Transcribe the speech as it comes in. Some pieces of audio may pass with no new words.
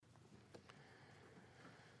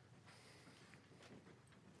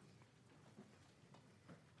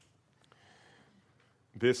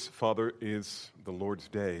This, Father, is the Lord's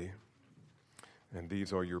day, and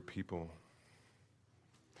these are your people.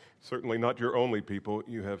 Certainly not your only people.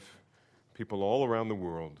 You have people all around the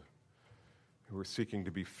world who are seeking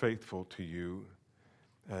to be faithful to you,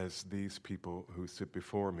 as these people who sit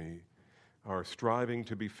before me are striving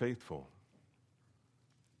to be faithful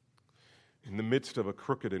in the midst of a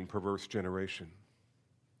crooked and perverse generation,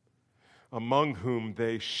 among whom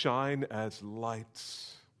they shine as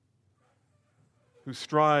lights, who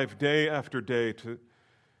strive day after day to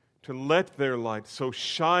let their light so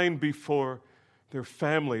shine before their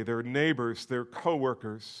family, their neighbors, their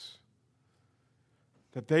co-workers,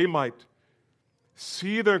 that they might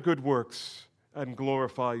see their good works and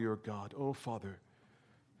glorify your God. Oh, Father,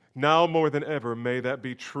 now more than ever, may that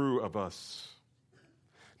be true of us.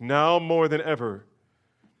 Now more than ever,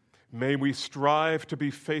 may we strive to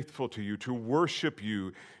be faithful to you, to worship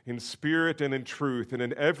you in spirit and in truth, and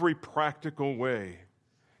in every practical way,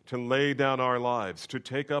 to lay down our lives, to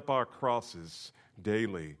take up our crosses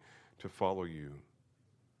daily, to follow you.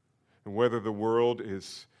 And whether the world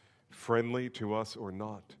is friendly to us or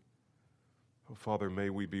not, oh, Father, may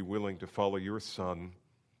we be willing to follow your Son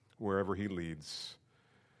wherever he leads.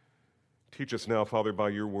 Teach us now, Father, by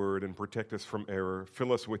your word, and protect us from error.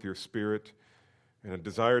 Fill us with your Spirit and a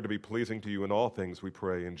desire to be pleasing to you in all things, we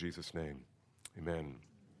pray in Jesus' name. Amen.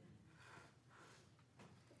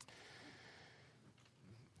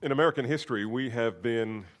 In American history, we have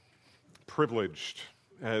been privileged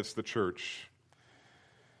as the church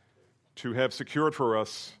to have secured for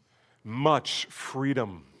us much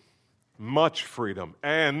freedom,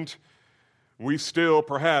 and we still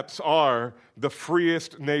perhaps are the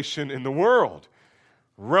freest nation in the world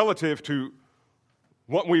relative to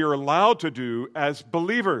what we are allowed to do as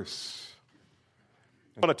believers.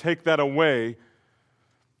 I want to take that away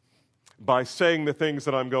by saying the things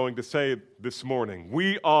that I'm going to say this morning.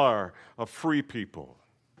 We are a free people,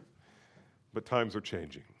 but times are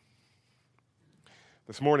changing.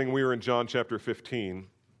 This morning we are in John chapter 15,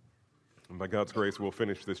 and by God's grace we'll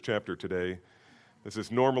finish this chapter today. This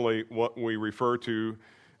is normally what we refer to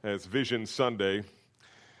as Vision Sunday.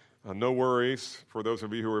 No worries for those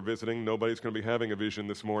of you who are visiting. Nobody's going to be having a vision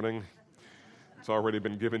this morning. It's already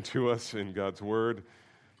been given to us in God's Word.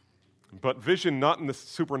 But vision not in the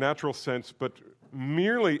supernatural sense, but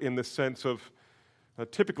merely in the sense of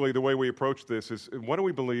typically the way we approach this is, what do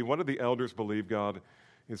we believe, what do the elders believe God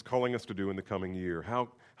is calling us to do in the coming year? How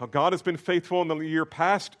God has been faithful in the year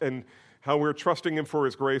past and how we're trusting him for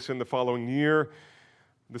his grace in the following year.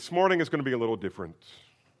 This morning is going to be a little different.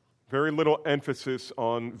 Very little emphasis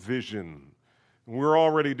on vision. We're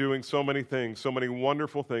already doing so many things, so many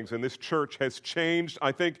wonderful things, and this church has changed,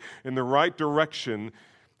 I think, in the right direction,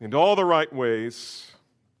 in all the right ways,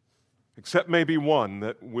 except maybe one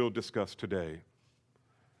that we'll discuss today.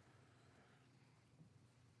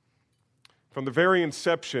 From the very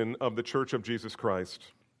inception of the Church of Jesus Christ,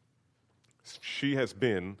 she has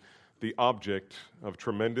been the object of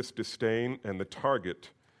tremendous disdain and the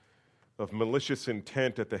target of malicious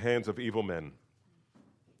intent at the hands of evil men.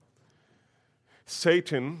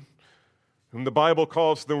 Satan, whom the Bible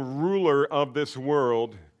calls the ruler of this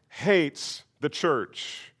world, hates the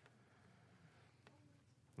church.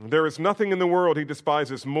 There is nothing in the world he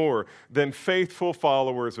despises more than faithful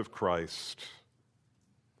followers of Christ.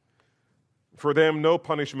 For them, no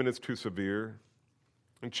punishment is too severe.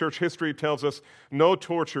 And church history tells us no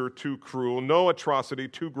torture too cruel, no atrocity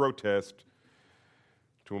too grotesque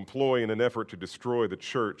to employ in an effort to destroy the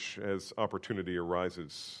church as opportunity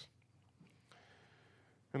arises.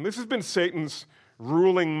 And this has been Satan's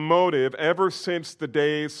ruling motive ever since the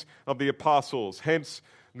days of the apostles. Hence,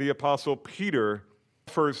 the apostle Peter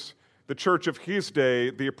offers the church of his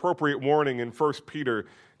day the appropriate warning in 1 Peter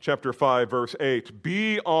chapter 5, verse 8.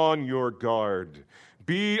 Be on your guard.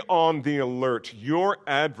 Be on the alert. Your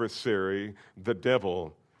adversary, the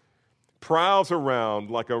devil, prowls around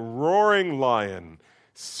like a roaring lion,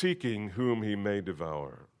 seeking whom he may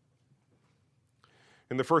devour.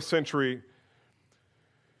 In the first century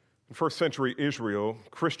Israel,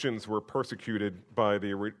 Christians were persecuted by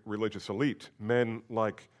the religious elite. Men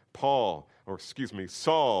like Saul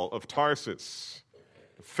of Tarsus,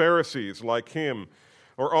 Pharisees like him,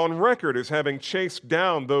 are on record as having chased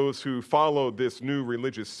down those who followed this new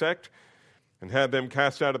religious sect and had them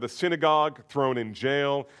cast out of the synagogue, thrown in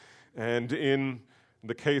jail, and in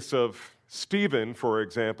the case of Stephen, for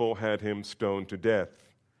example, had him stoned to death.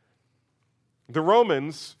 The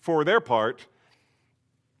Romans, for their part,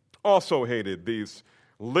 also hated these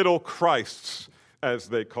little Christs, as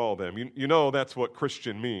they call them. You know that's what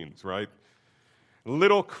Christian means, right?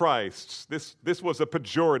 Little Christs. This was a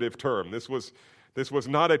pejorative term. This was This was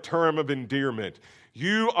not a term of endearment.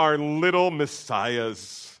 You are little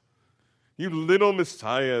messiahs. You little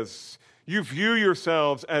messiahs. You view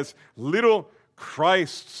yourselves as little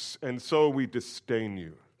Christs, and so we disdain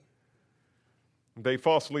you. They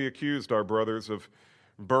falsely accused our brothers of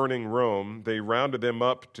burning Rome. They rounded them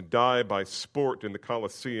up to die by sport in the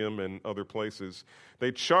Colosseum and other places.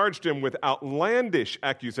 They charged him with outlandish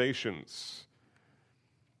accusations.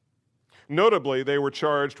 Notably, they were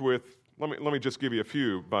charged with, let me just give you a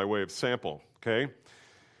few by way of sample, okay?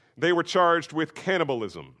 They were charged with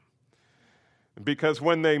cannibalism because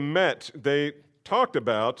when they met, they talked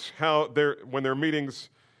about how when their meetings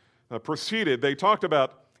proceeded, they talked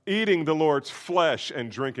about eating the Lord's flesh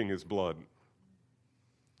and drinking his blood.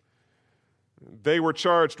 They were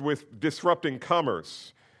charged with disrupting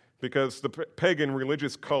commerce because the pagan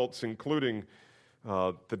religious cults, including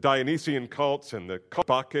the Dionysian cults and the cult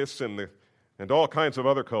Bacchus and all kinds of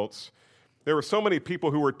other cults, there were so many people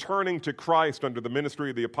who were turning to Christ under the ministry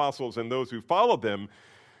of the apostles and those who followed them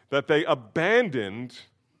that they abandoned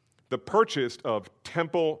the purchase of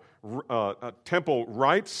temple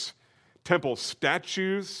rights, temple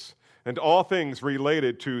statues, and all things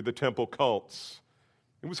related to the temple cults.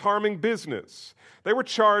 It was harming business. They were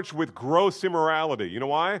charged with gross immorality. You know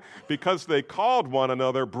why? Because they called one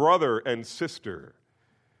another brother and sister.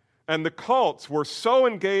 And the cults were so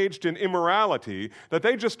engaged in immorality that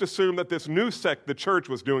they just assumed that this new sect, the church,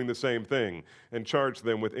 was doing the same thing and charged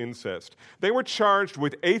them with incest. They were charged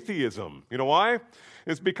with atheism. You know why?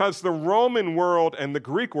 It's because the Roman world and the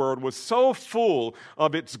Greek world was so full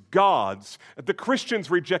of its gods that the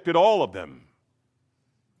Christians rejected all of them.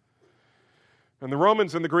 And the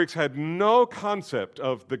Romans and the Greeks had no concept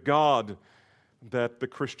of the God that the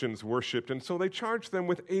Christians worshipped, and so they charged them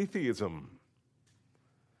with atheism.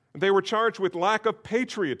 They were charged with lack of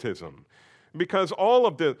patriotism because all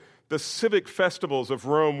of the civic festivals of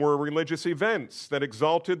Rome were religious events that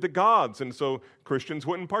exalted the gods, and so Christians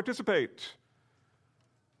wouldn't participate.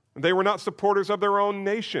 They were not supporters of their own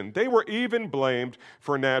nation. They were even blamed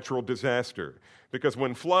for natural disaster because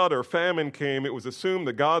when flood or famine came, it was assumed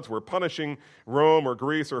the gods were punishing Rome or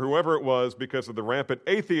Greece or whoever it was because of the rampant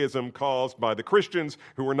atheism caused by the Christians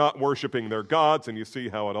who were not worshiping their gods, and you see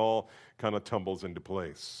how it all kind of tumbles into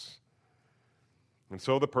place. And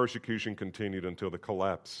so the persecution continued until the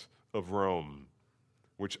collapse of Rome,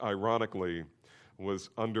 which ironically was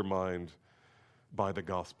undermined by the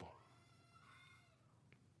gospel.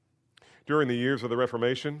 During the years of the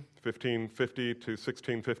Reformation, 1550 to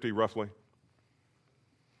 1650 roughly,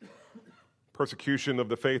 persecution of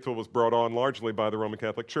the faithful was brought on largely by the Roman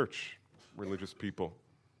Catholic Church, religious people.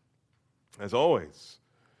 As always,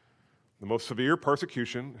 the most severe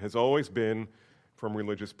persecution has always been from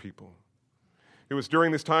religious people. It was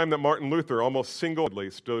during this time that Martin Luther almost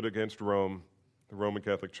single-handedly stood against Rome, the Roman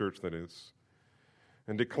Catholic Church that is,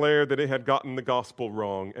 and declared that it had gotten the gospel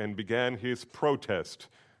wrong and began his protest,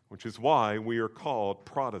 which is why we are called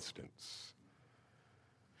Protestants.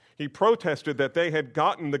 He protested that they had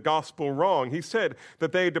gotten the gospel wrong. He said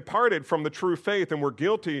that they had departed from the true faith and were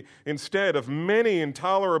guilty instead of many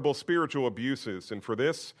intolerable spiritual abuses. And for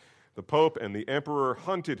this, the Pope and the Emperor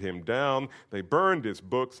hunted him down. They burned his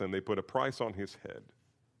books and they put a price on his head.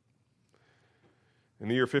 In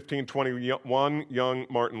the year 1521, young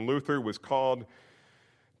Martin Luther was called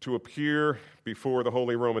to appear before the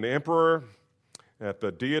Holy Roman Emperor at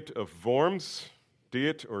the Diet of Worms.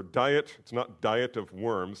 Diet or diet, it's not diet of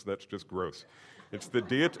worms, that's just gross. It's the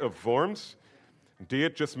Diet of Worms.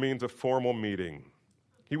 Diet just means a formal meeting.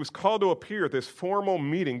 He was called to appear at this formal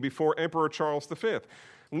meeting before Emperor Charles V.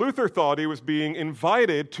 Luther thought he was being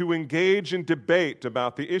invited to engage in debate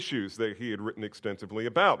about the issues that he had written extensively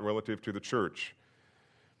about relative to the church.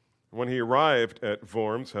 When he arrived at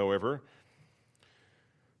Worms, however,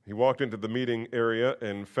 he walked into the meeting area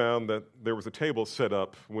and found that there was a table set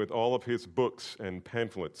up with all of his books and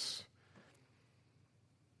pamphlets.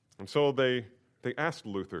 And so they asked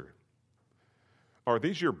Luther, "Are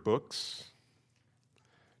these your books?"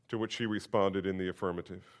 To which he responded in the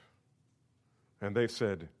affirmative. And they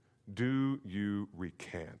said, "Do you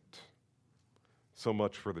recant?" So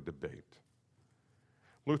much for the debate.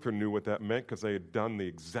 Luther knew what that meant because they had done the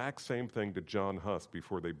exact same thing to John Huss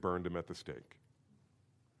before they burned him at the stake.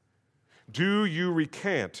 Do you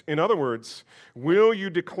recant? In other words, will you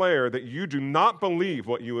declare that you do not believe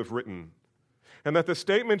what you have written, and that the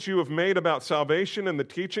statements you have made about salvation and the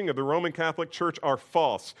teaching of the Roman Catholic Church are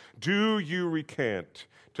false? Do you recant?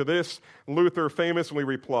 To this, Luther famously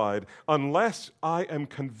replied, "Unless I am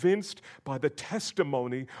convinced by the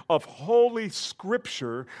testimony of Holy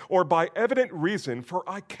Scripture or by evident reason, for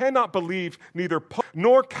I cannot believe neither Pope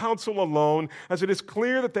nor Council alone, as it is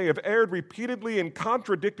clear that they have erred repeatedly and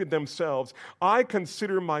contradicted themselves, I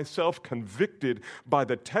consider myself convicted by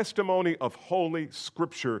the testimony of Holy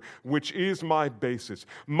Scripture, which is my basis.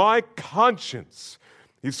 My conscience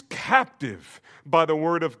is captive by the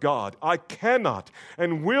word of God. I cannot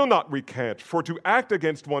and will not recant, for to act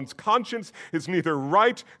against one's conscience is neither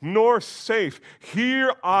right nor safe.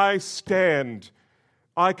 Here I stand.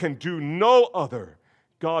 I can do no other.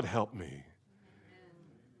 God help me."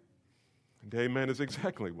 And amen is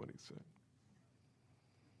exactly what he said.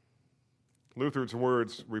 Luther's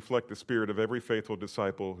words reflect the spirit of every faithful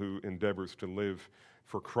disciple who endeavors to live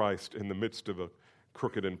for Christ in the midst of a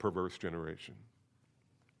crooked and perverse generation.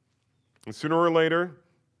 And sooner or later,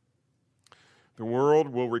 the world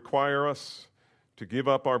will require us to give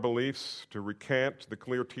up our beliefs, to recant the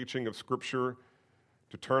clear teaching of Scripture,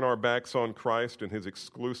 to turn our backs on Christ and his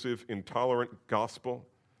exclusive, intolerant gospel,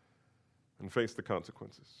 and face the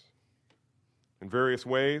consequences. In various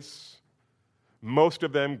ways, most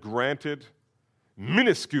of them granted,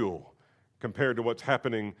 minuscule compared to what's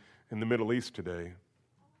happening in the Middle East today.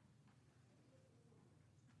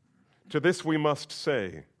 To this we must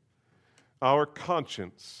say, our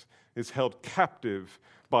conscience is held captive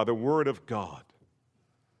by the Word of God.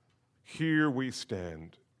 Here we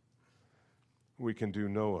stand. We can do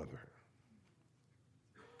no other.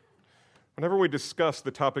 Whenever we discuss the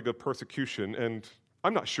topic of persecution, and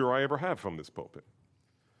I'm not sure I ever have from this pulpit,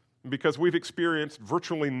 because we've experienced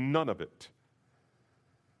virtually none of it.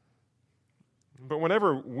 But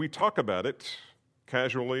whenever we talk about it,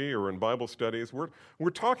 casually or in Bible studies, we're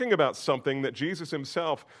talking about something that Jesus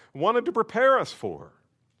himself wanted to prepare us for.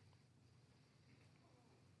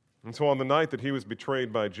 And so on the night that he was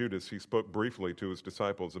betrayed by Judas, he spoke briefly to his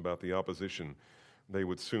disciples about the opposition they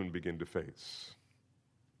would soon begin to face.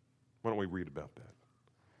 Why don't we read about that?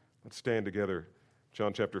 Let's stand together.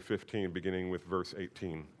 John chapter 15, beginning with verse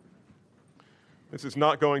 18. This is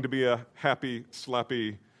not going to be a happy,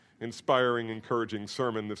 slappy, inspiring, encouraging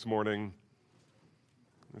sermon this morning.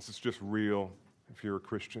 This is just real if you're a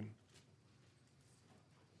Christian.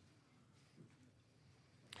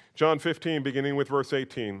 John 15, beginning with verse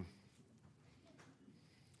 18.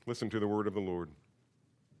 Listen to the word of the Lord.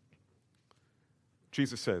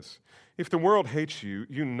 Jesus says, "If the world hates you,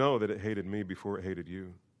 you know that it hated me before it hated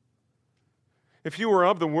you. If you were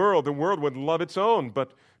of the world would love its own.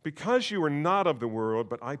 But because you are not of the world,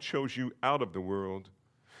 but I chose you out of the world,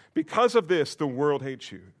 because of this, the world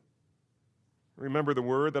hates you. Remember the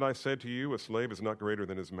word that I said to you, a slave is not greater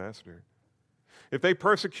than his master. If they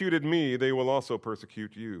persecuted me, they will also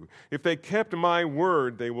persecute you. If they kept my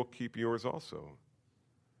word, they will keep yours also.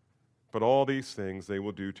 But all these things they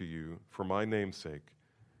will do to you for my name's sake,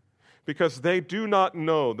 because they do not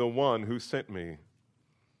know the one who sent me.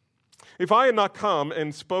 If I had not come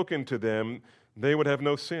and spoken to them, they would have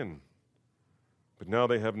no sin. But now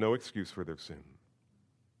they have no excuse for their sin.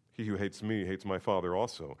 He who hates me hates my Father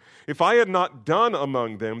also. If I had not done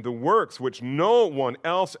among them the works which no one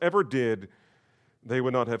else ever did, they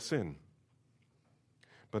would not have sin.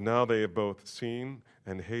 But now they have both seen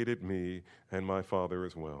and hated me and my Father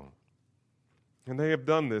as well. And they have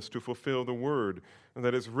done this to fulfill the word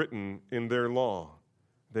that is written in their law.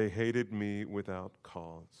 They hated me without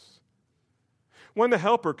cause. When the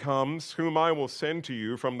Helper comes, whom I will send to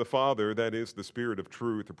you from the Father, that is, the Spirit of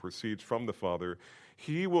truth who proceeds from the Father,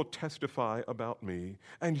 he will testify about me,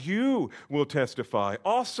 and you will testify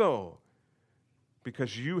also,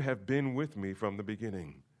 because you have been with me from the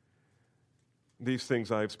beginning. These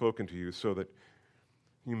things I have spoken to you so that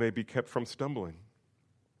you may be kept from stumbling.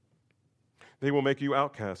 They will make you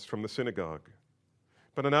outcasts from the synagogue.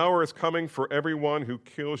 But an hour is coming for everyone who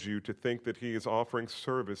kills you to think that he is offering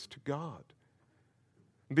service to God.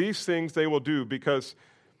 These things they will do because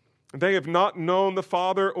they have not known the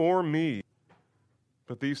Father or me.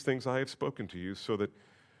 But these things I have spoken to you so that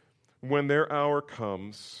when their hour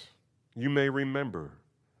comes, you may remember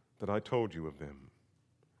that I told you of them.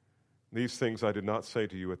 These things I did not say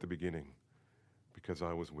to you at the beginning because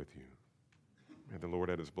I was with you. May the Lord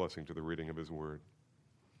add his blessing to the reading of his word.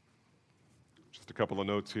 Just a couple of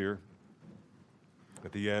notes here.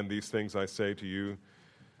 At the end, these things I say to you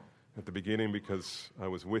at the beginning because I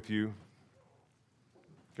was with you.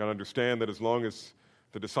 Got to understand that as long as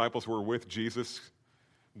the disciples were with Jesus,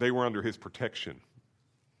 they were under his protection.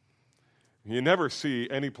 You never see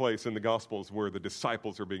any place in the Gospels where the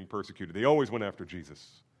disciples are being persecuted. They always went after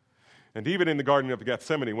Jesus. And even in the Garden of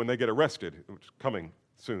Gethsemane, when they get arrested, which is coming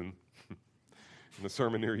soon in the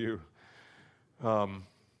sermon near you.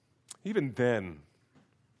 Even then,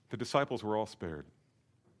 the disciples were all spared.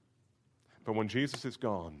 But when Jesus is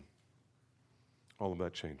gone, all of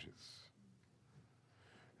that changes.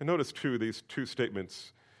 And notice, too, these two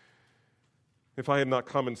statements. If I had not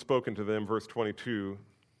come and spoken to them, verse 22,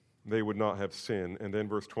 they would not have sin. And then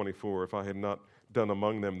verse 24, if I had not done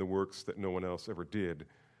among them the works that no one else ever did,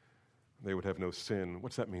 they would have no sin.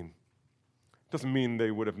 What's that mean? It doesn't mean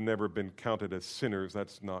they would have never been counted as sinners.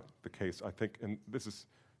 That's not the case, I think. And it's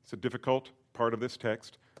a difficult part of this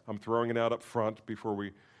text. I'm throwing it out up front before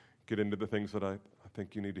we get into the things that I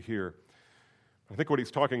think you need to hear. I think what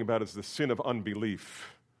he's talking about is the sin of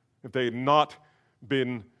unbelief. If they had not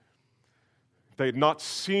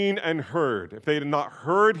seen and heard, if they had not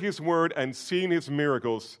heard his word and seen his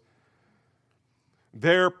miracles,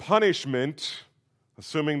 their punishment,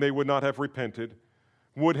 assuming they would not have repented,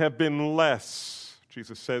 would have been less.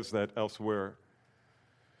 Jesus says that elsewhere.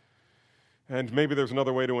 And maybe there's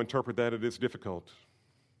another way to interpret that. It is difficult.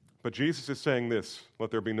 But Jesus is saying this,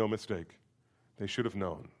 let there be no mistake. They should have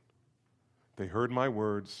known. They heard my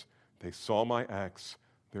words. They saw my acts.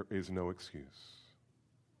 There is no excuse.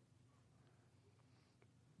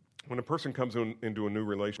 When a person comes into a new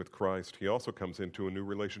relationship with Christ, he also comes into a new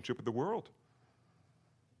relationship with the world.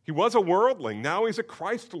 He was a worldling. Now he's a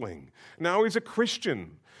Christling. Now he's a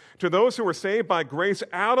Christian. To those who are saved by grace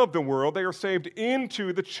out of the world, they are saved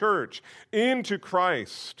into the church, into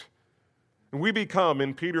Christ. And we become,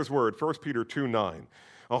 in Peter's word, 1 Peter 2:9,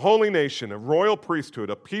 a holy nation, a royal priesthood,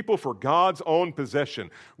 a people for God's own possession.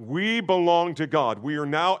 We belong to God. We are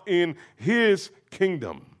now in his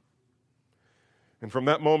kingdom. And from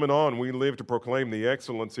that moment on, we live to proclaim the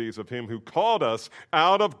excellencies of him who called us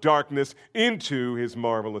out of darkness into his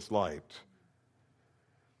marvelous light.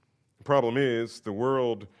 The problem is, the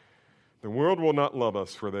world will not love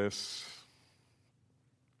us for this,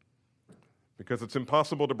 because it's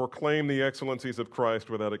impossible to proclaim the excellencies of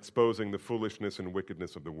Christ without exposing the foolishness and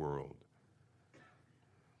wickedness of the world.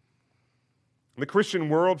 The Christian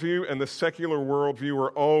worldview and the secular worldview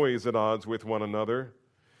are always at odds with one another,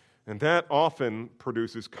 and that often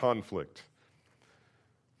produces conflict.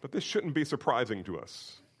 But this shouldn't be surprising to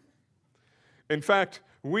us. In fact,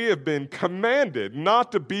 we have been commanded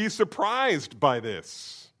not to be surprised by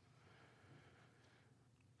this.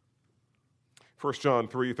 1 John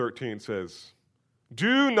 3:13 says,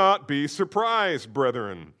 "Do not be surprised,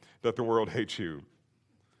 brethren, that the world hates you."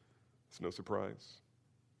 It's no surprise.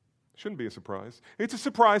 It shouldn't be a surprise. It's a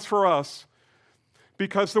surprise for us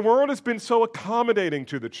because the world has been so accommodating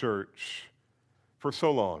to the church for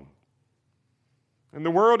so long. And the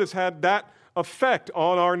world has had that effect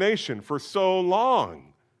on our nation for so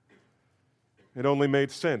long. It only made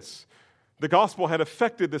sense. The gospel had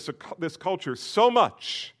affected this culture so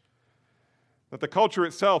much that the culture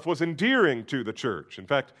itself was endearing to the church. In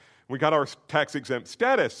fact, we got our tax-exempt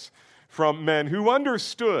status from men who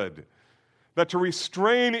understood that to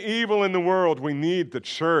restrain evil in the world, we need the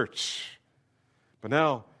church. But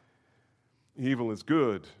now, evil is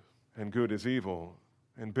good, and good is evil,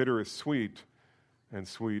 and bitter is sweet, and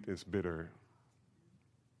sweet is bitter.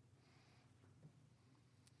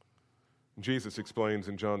 Jesus explains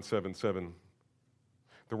in John 7:7,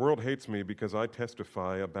 "The world hates me because I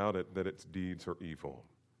testify about it that its deeds are evil."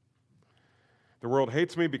 The world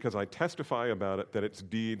hates me because I testify about it that its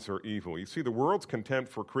deeds are evil. You see, the world's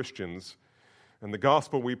contempt for Christians and the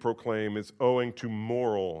gospel we proclaim is owing to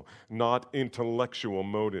moral, not intellectual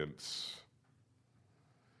motives.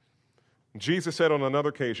 Jesus said on another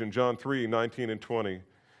occasion, John 3:19 and 20,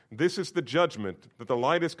 "This is the judgment, that the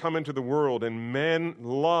light has come into the world, and men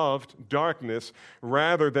loved darkness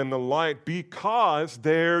rather than the light because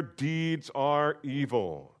their deeds are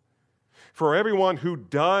evil. For everyone who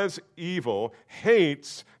does evil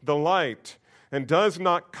hates the light and does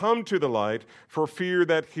not come to the light for fear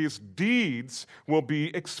that his deeds will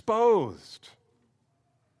be exposed."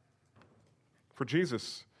 For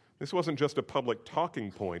Jesus, this wasn't just a public talking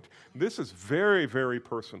point. This is very, very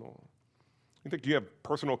personal. You think you have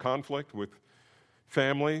personal conflict with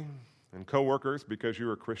family and coworkers because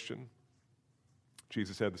you're a Christian?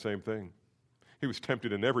 Jesus had the same thing. He was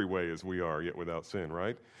tempted in every way as we are, yet without sin,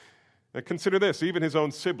 right? Now consider this, even his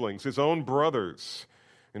own siblings, his own brothers.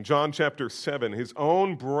 In John chapter 7, his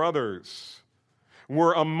own brothers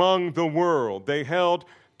were among the world. They held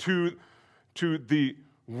to the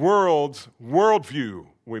world's worldview,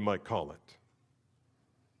 we might call it.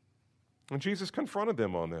 And Jesus confronted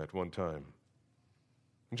them on that one time.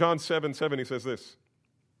 In John 7:7, he says this,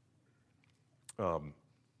 and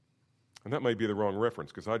that might be the wrong reference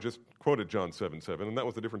because I just quoted John 7:7, and that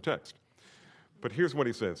was a different text. But here's what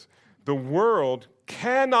he says. The world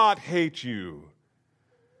cannot hate you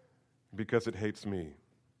because it hates me.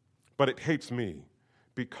 But it hates me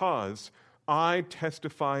because I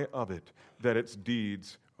testify of it that its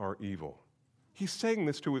deeds are evil. He's saying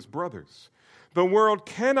this to his brothers. The world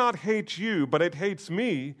cannot hate you, but it hates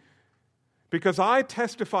me because I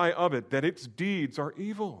testify of it that its deeds are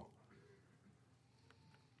evil.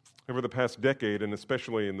 Over the past decade, and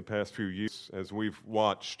especially in the past few years, as we've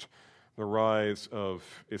watched the rise of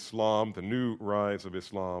Islam, the new rise of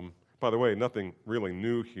Islam. By the way, nothing really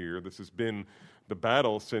new here. This has been the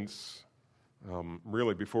battle since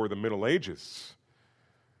really before the Middle Ages.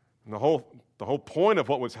 And the whole point of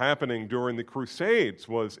what was happening during the Crusades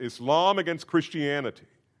was Islam against Christianity.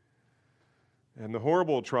 And the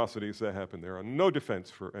horrible atrocities that happened there are no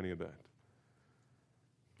defense for any of that.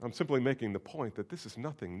 I'm simply making the point that this is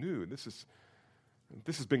nothing new. This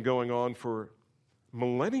has been going on for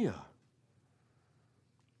millennia.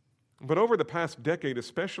 But over the past decade,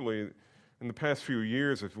 especially in the past few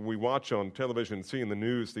years, if we watch on television and see in the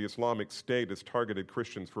news, the Islamic State has targeted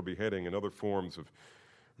Christians for beheading and other forms of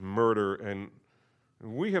murder. And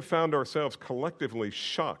we have found ourselves collectively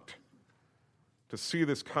shocked to see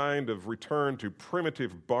this kind of return to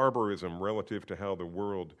primitive barbarism relative to how the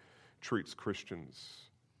world treats Christians.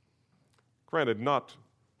 Granted, not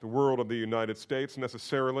the world of the United States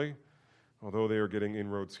necessarily, although they are getting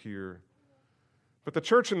inroads here. But the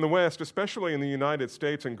church in the West, especially in the United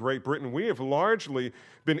States and Great Britain, we have largely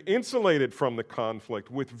been insulated from the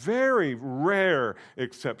conflict with very rare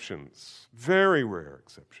exceptions. Very rare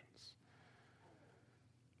exceptions.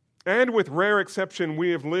 And with rare exception,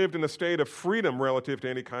 we have lived in a state of freedom relative to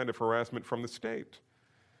any kind of harassment from the state.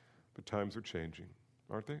 But times are changing,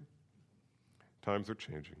 aren't they? Times are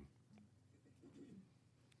changing.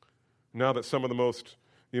 Now that some of the most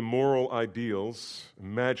immoral ideals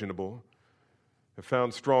imaginable have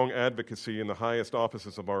found strong advocacy in the highest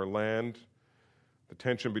offices of our land, the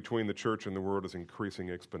tension between the church and the world is increasing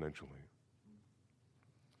exponentially.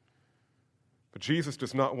 But Jesus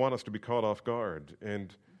does not want us to be caught off guard.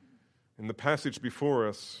 And in the passage before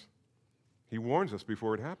us, he warns us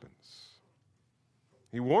before it happens.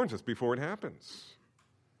 He warns us before it happens.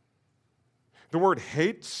 The word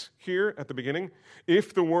hates here at the beginning,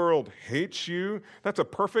 if the world hates you, that's a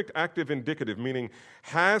perfect active indicative, meaning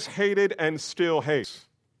has hated and still hates.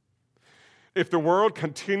 If the world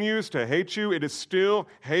continues to hate you, it is still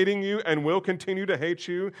hating you and will continue to hate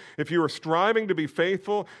you. If you are striving to be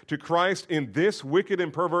faithful to Christ in this wicked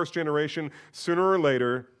and perverse generation, sooner or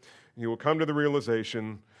later, you will come to the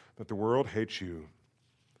realization that the world hates you.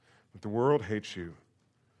 That the world hates you.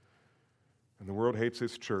 And the world hates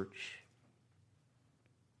his church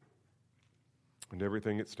and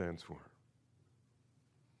everything it stands for.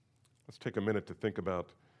 Let's take a minute to think about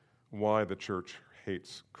why the church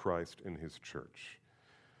hates Christ and his church.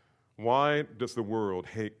 Why does the world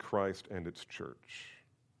hate Christ and its church?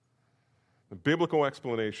 The biblical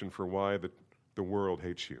explanation for why the world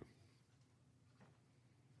hates you.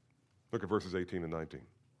 Look at verses 18 and 19.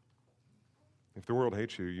 If the world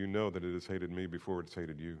hates you, you know that it has hated me before it's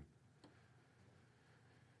hated you.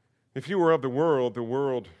 If you were of the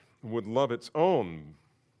world would love its own.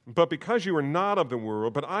 But because you are not of the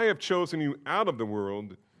world, but I have chosen you out of the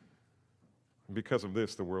world, because of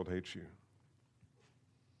this, the world hates you.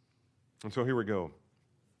 And so here we go.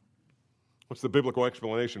 What's the biblical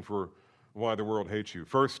explanation for why the world hates you?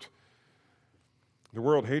 First, the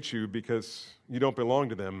world hates you because you don't belong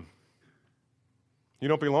to them. You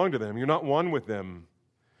don't belong to them. You're not one with them.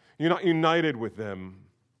 You're not united with them.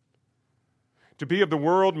 To be of the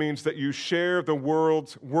world means that you share the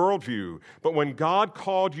world's worldview. But when God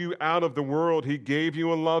called you out of the world, he gave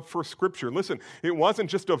you a love for Scripture. Listen, it wasn't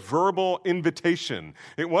just a verbal invitation.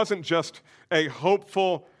 It wasn't just a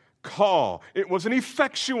hopeful call. It was an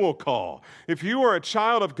effectual call. If you are a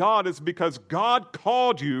child of God, it's because God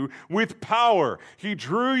called you with power. He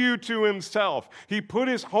drew you to himself. He put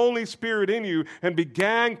his Holy Spirit in you and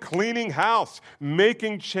began cleaning house,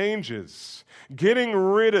 making changes, getting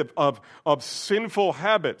rid of sinful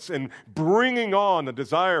habits and bringing on a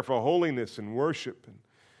desire for holiness and worship and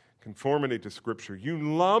conformity to Scripture. You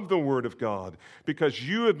love the Word of God because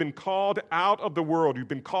you have been called out of the world. You've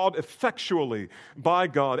been called effectually by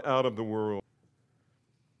God out of the world.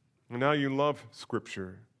 And now you love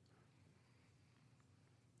Scripture.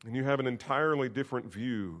 And you have an entirely different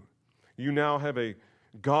view. You now have a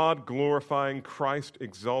God-glorifying,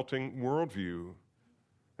 Christ-exalting worldview.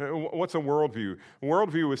 What's a worldview? A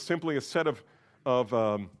worldview is simply a set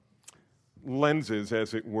of lenses,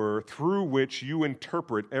 as it were, through which you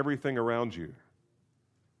interpret everything around you.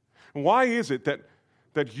 Why is it that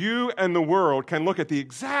that you and the world can look at the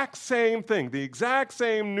exact same thing, the exact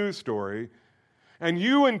same news story, and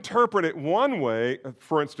you interpret it one way,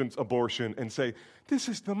 for instance, abortion, and say, this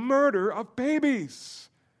is the murder of babies.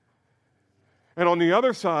 And on the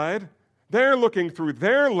other side, they're looking through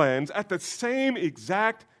their lens at the same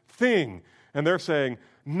exact thing, and they're saying,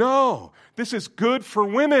 no, this is good for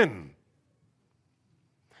women.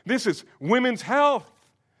 This is women's health.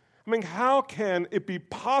 I mean, how can it be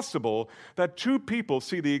possible that two people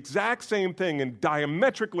see the exact same thing in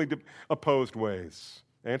diametrically opposed ways?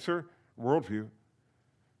 Answer, worldview.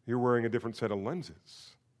 You're wearing a different set of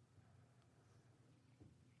lenses.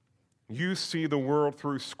 You see the world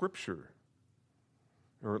through Scripture,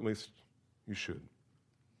 or at least you should.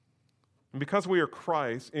 And because we are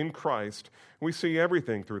in Christ, we see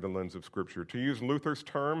everything through the lens of Scripture. To use Luther's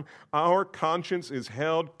term, our conscience is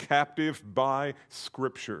held captive by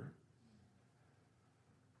Scripture.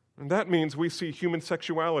 And that means we see human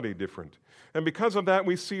sexuality different. And because of that,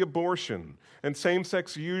 we see abortion and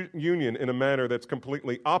same-sex union in a manner that's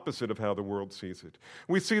completely opposite of how the world sees it.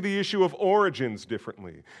 We see the issue of origins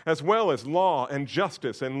differently, as well as law and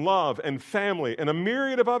justice and love and family and a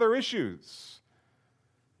myriad of other issues.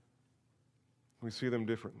 We see them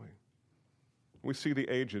differently. We see the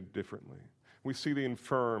aged differently. We see the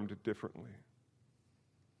infirmed differently.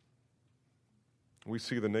 We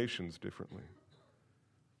see the nations differently.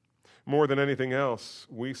 More than anything else,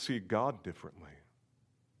 we see God differently.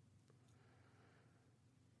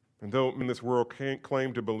 And though in this world can't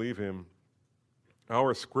claim to believe Him,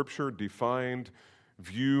 our Scripture-defined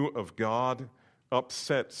view of God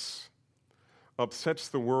upsets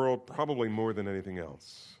the world probably more than anything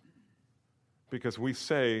else. Because we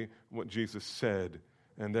say what Jesus said,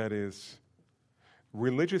 and that is,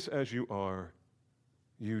 religious as you are,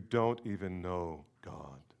 you don't even know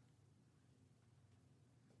God.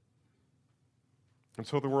 And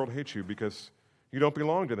so the world hates you because you don't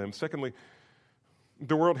belong to them. Secondly,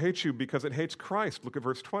 the world hates you because it hates Christ. Look at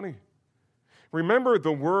verse 20. Remember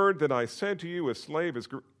the word that I said to you, a slave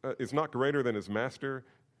is not greater than his master.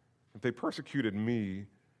 If they persecuted me,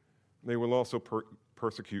 they will also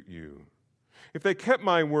persecute you. If they kept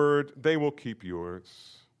my word, they will keep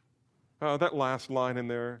yours. That last line in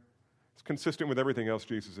there is consistent with everything else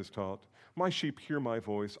Jesus has taught. My sheep hear my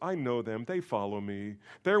voice. I know them. They follow me.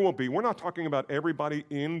 We're not talking about everybody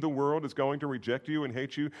in the world is going to reject you and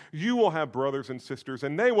hate you. You will have brothers and sisters,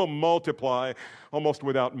 and they will multiply almost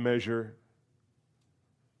without measure.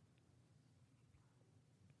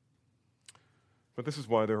 But this is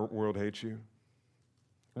why the world hates you.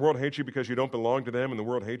 The world hates you because you don't belong to them, and the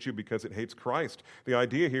world hates you because it hates Christ. The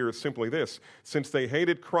idea here is simply this. Since they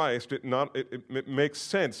hated Christ, it makes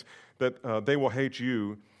sense that they will hate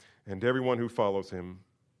you and everyone who follows him.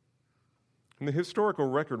 And the historical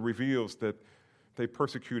record reveals that they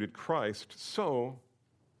persecuted Christ, so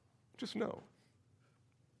just know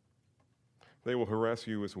they will harass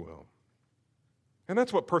you as well. And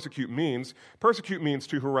that's what persecute means. Persecute means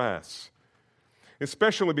to harass,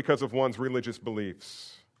 especially because of one's religious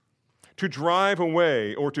beliefs. To drive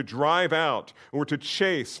away or to drive out or to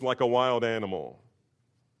chase like a wild animal.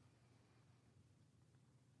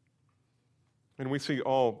 And we see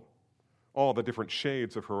all the different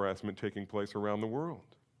shades of harassment taking place around the world.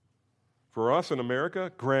 For us in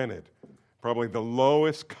America, granted, probably the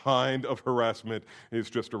lowest kind of harassment is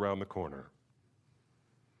just around the corner.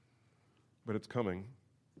 But it's coming.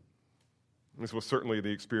 This was certainly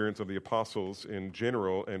the experience of the apostles in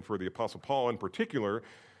general, and for the Apostle Paul in particular,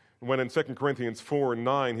 when in 2 Corinthians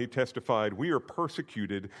 4:9 he testified, we are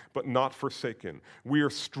persecuted but not forsaken. We are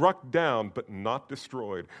struck down but not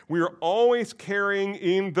destroyed. We are always carrying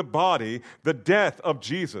in the body the death of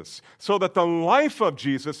Jesus, so that the life of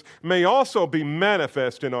Jesus may also be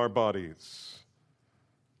manifest in our bodies.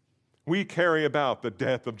 We carry about the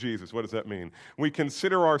death of Jesus. What does that mean? We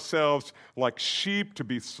consider ourselves like sheep to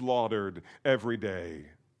be slaughtered every day.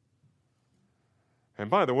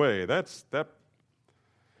 And by the way, that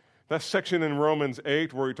section in Romans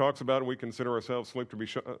 8 where he talks about we consider ourselves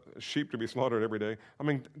sheep to be slaughtered every day. I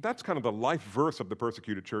mean, that's kind of the life verse of the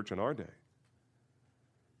persecuted church in our day.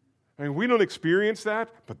 I mean, we don't experience that,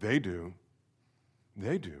 but they do.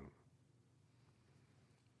 They do.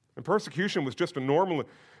 And persecution was just a normal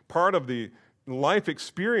part of the life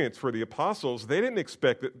experience for the apostles. They didn't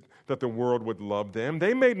expect that the world would love them.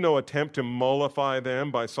 They made no attempt to mollify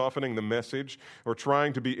them by softening the message or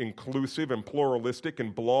trying to be inclusive and pluralistic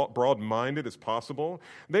and broad-minded as possible.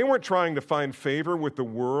 They weren't trying to find favor with the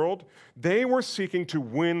world. They were seeking to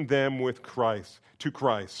win them with Christ, to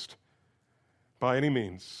Christ, by any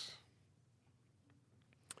means,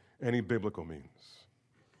 any biblical means.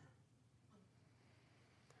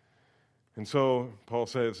 And so, Paul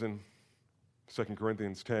says in 2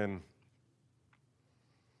 Corinthians 10,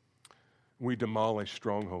 we demolish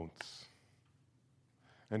strongholds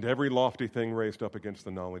and every lofty thing raised up against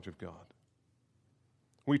the knowledge of God.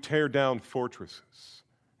 We tear down fortresses.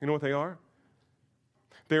 You know what they are?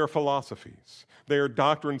 They are philosophies. They are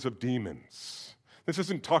doctrines of demons. This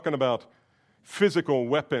isn't talking about physical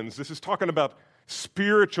weapons. This is talking about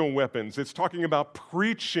spiritual weapons. It's talking about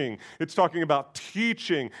preaching. It's talking about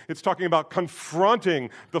teaching. It's talking about confronting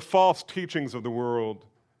the false teachings of the world.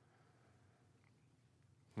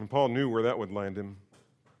 And Paul knew where that would land him.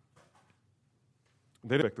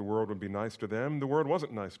 They didn't think the world would be nice to them. The world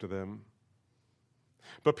wasn't nice to them.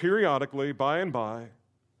 But periodically, by and by,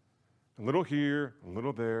 a little here, a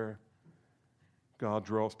little there, God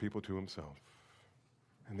draws people to himself.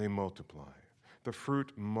 And they multiply. The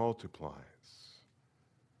fruit multiplies.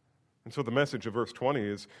 And so the message of verse 20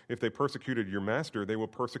 is, if they persecuted your master, they will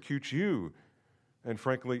persecute you. And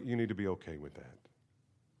frankly, you need to be okay with that.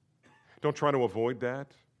 Don't try to avoid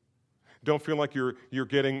that. Don't feel like you're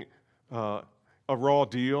getting a raw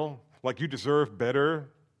deal, like you deserve better.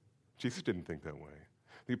 Jesus didn't think that way.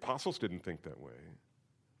 The apostles didn't think that way.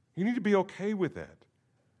 You need to be okay with that.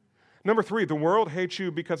 Number 3, the world hates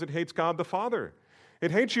you because it hates God the Father.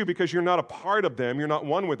 It hates you because you're not a part of them. You're not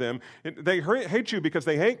one with them. They hate you because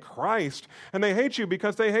they hate Christ, and they hate you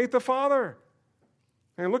because they hate the Father.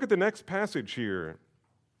 And look at the next passage here,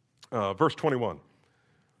 verse 21.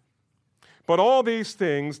 But all these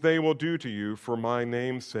things they will do to you for my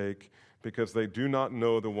name's sake, because they do not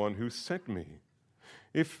know the one who sent me.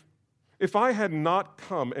 If I had not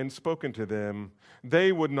come and spoken to them,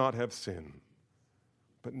 they would not have sinned.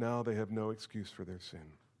 But now they have no excuse for their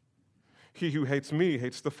sin. He who hates me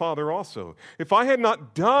hates the Father also. If I had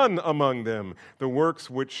not done among them the works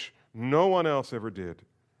which no one else ever did,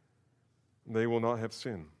 they will not have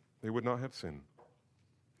sinned. They would not have sinned.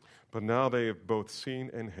 But now they have both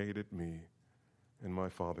seen and hated me and my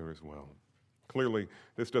Father as well. Clearly,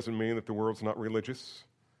 this doesn't mean that the world's not religious.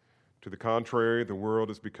 To the contrary, the world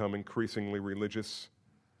has become increasingly religious.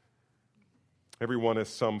 Everyone has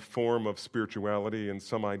some form of spirituality and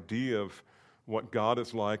some idea of what God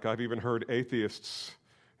is like. I've even heard atheists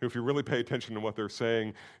who, if you really pay attention to what they're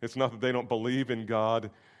saying, it's not that they don't believe in God,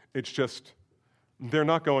 it's just they're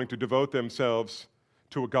not going to devote themselves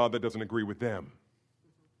to a God that doesn't agree with them.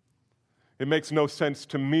 It makes no sense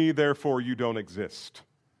to me, therefore you don't exist.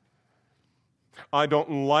 I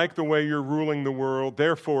don't like the way you're ruling the world,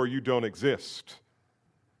 therefore you don't exist.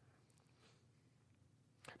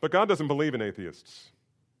 But God doesn't believe in atheists.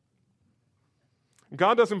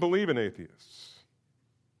 God doesn't believe in atheists.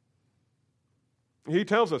 He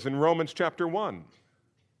tells us in Romans chapter 1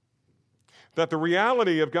 that the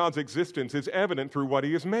reality of God's existence is evident through what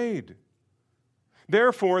he has made.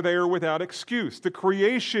 Therefore, they are without excuse. The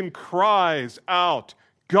creation cries out,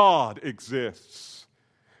 God exists.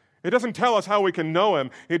 It doesn't tell us how we can know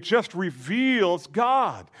him. It just reveals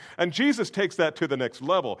God. And Jesus takes that to the next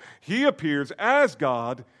level. He appears as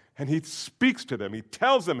God, and he speaks to them. He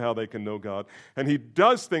tells them how they can know God, and he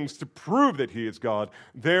does things to prove that he is God.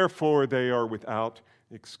 Therefore, they are without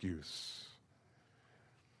excuse.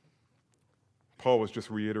 Paul was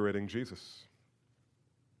just reiterating Jesus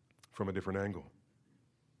from a different angle.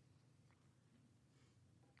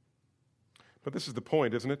 But this is the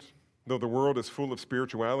point, isn't it? Though the world is full of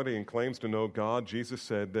spirituality and claims to know God, Jesus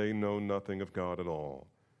said they know nothing of God at all.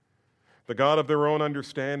 The God of their own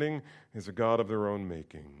understanding is a God of their own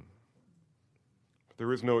making. But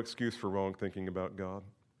there is no excuse for wrong thinking about God.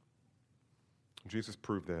 Jesus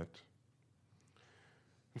proved that.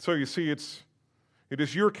 And so you see, it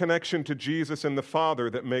is your connection to Jesus and the Father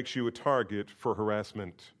that makes you a target for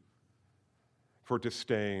harassment, for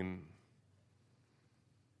disdain,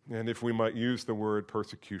 and if we might use the word,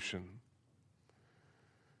 persecution.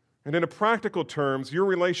 And in a practical terms, your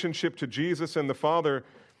relationship to Jesus and the Father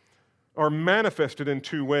are manifested in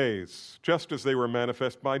two ways, just as they were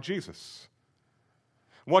manifest by Jesus.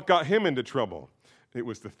 What got him into trouble? It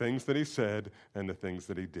was the things that he said and the things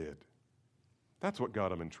that he did. That's what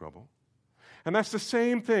got him in trouble. And that's the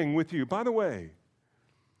same thing with you. By the way,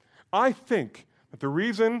 I think that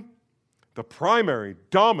the primary,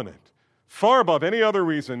 dominant, far above any other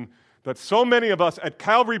reason that so many of us at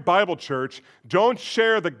Calvary Bible Church don't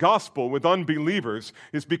share the gospel with unbelievers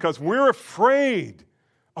is because we're afraid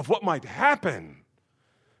of what might happen.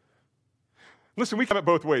 Listen, we come it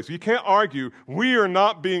both ways. You can't argue we are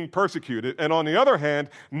not being persecuted, and on the other hand,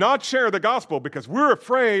 not share the gospel because we're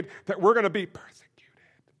afraid that we're going to be persecuted.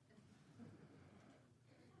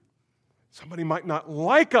 Somebody might not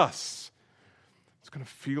like us. It's going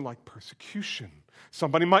to feel like persecution.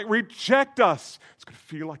 Somebody might reject us. It's going to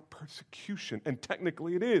feel like persecution, and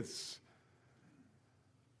technically it is.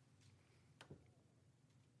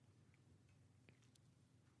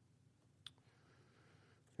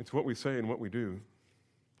 It's what we say and what we do.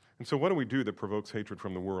 And so what do we do that provokes hatred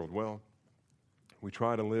from the world? Well, we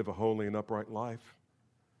try to live a holy and upright life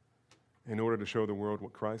in order to show the world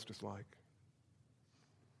what Christ is like.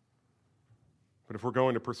 But if we're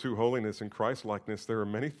going to pursue holiness and Christ-likeness, there are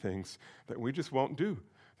many things that we just won't do.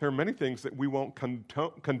 There are many things that we won't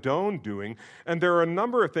condone doing, and there are a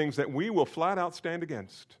number of things that we will flat out stand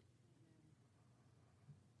against.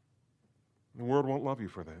 The world won't love you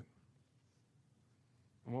for that.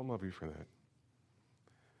 It won't love you for that.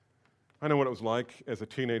 I know what it was like as a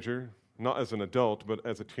teenager, not as an adult, but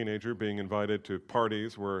as a teenager, being invited to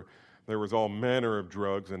parties where there was all manner of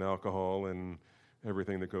drugs and alcohol and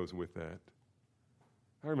everything that goes with that.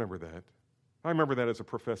 I remember that. I remember that as a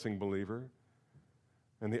professing believer,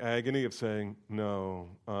 and the agony of saying, no,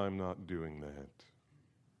 I'm not doing that.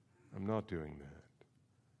 I'm not doing that.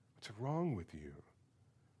 What's wrong with you?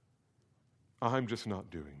 I'm just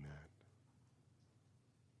not doing that.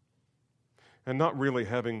 And not really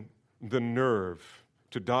having the nerve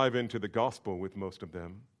to dive into the gospel with most of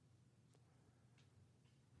them,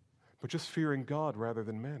 but just fearing God rather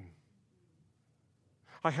than men.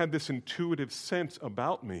 I had this intuitive sense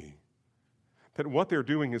about me that what they're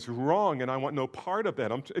doing is wrong, and I want no part of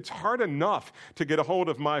that. It's hard enough to get a hold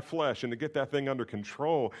of my flesh and to get that thing under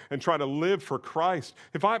control and try to live for Christ.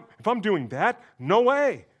 If I'm doing that, no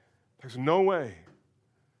way. There's no way.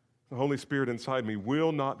 The Holy Spirit inside me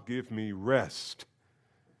will not give me rest.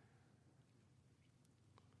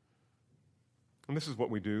 And this is what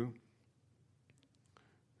we do.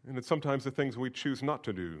 And it's sometimes the things we choose not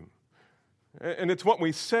to do. And it's what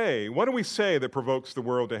we say. What do we say that provokes the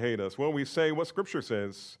world to hate us? Well, we say what Scripture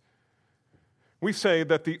says. We say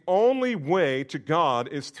that the only way to God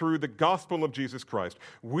is through the gospel of Jesus Christ.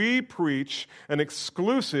 We preach an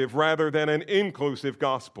exclusive rather than an inclusive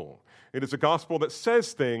gospel. It is a gospel that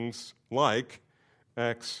says things like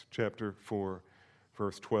Acts chapter 4,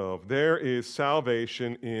 verse 12. There is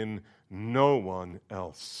salvation in no one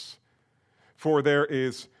else, for there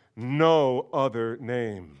is no other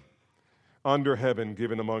name under heaven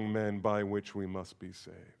given among men by which we must be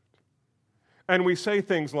saved. And we say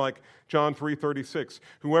things like John 3:36,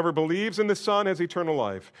 whoever believes in the Son has eternal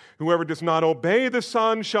life. Whoever does not obey the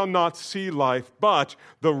Son shall not see life, but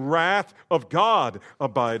the wrath of God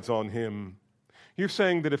abides on him. You're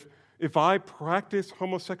saying that if I practice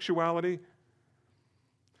homosexuality,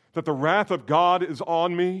 that the wrath of God is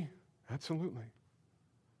on me? Absolutely.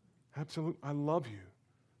 Absolutely. I love you.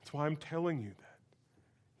 That's why I'm telling you that.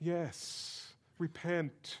 Yes,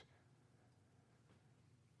 repent.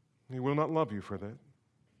 He will not love you for that.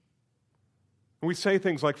 And we say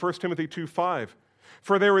things like 1 Timothy 2:5,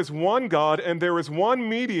 for there is one God and there is one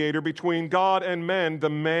mediator between God and men, the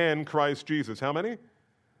man Christ Jesus. How many?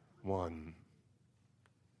 One.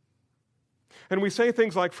 And we say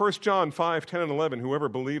things like 1 John 5:10 and 11, whoever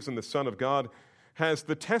believes in the Son of God has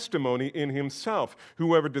the testimony in himself.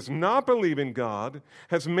 Whoever does not believe in God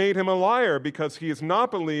has made him a liar because he has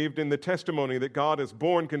not believed in the testimony that God has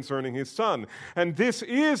borne concerning his Son. And this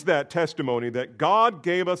is that testimony that God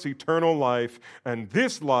gave us eternal life, and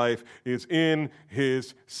this life is in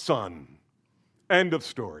his Son. End of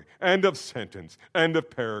story. End of sentence. End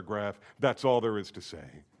of paragraph. That's all there is to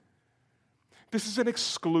say. This is an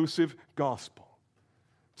exclusive gospel.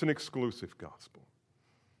 It's an exclusive gospel.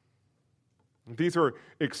 These are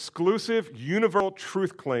exclusive, universal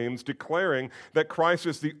truth claims declaring that Christ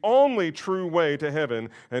is the only true way to heaven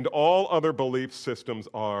and all other belief systems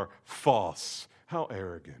are false. How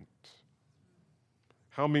arrogant.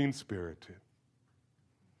 How mean-spirited.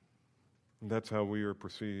 And that's how we are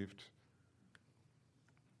perceived.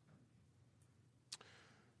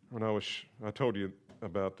 When I told you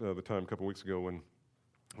about the time a couple weeks ago when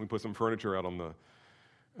we put some furniture out on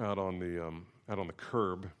the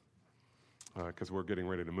curb. Because we're getting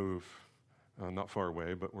ready to move, not far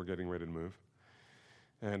away, but we're getting ready to move.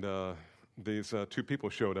 And these two people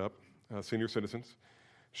showed up, senior citizens,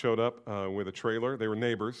 showed up with a trailer. They were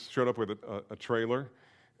neighbors, showed up with a trailer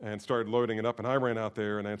and started loading it up. And I ran out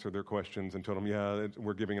there and answered their questions and told them, yeah,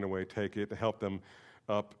 we're giving it away, take it, to help them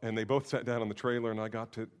up. And they both sat down on the trailer, and I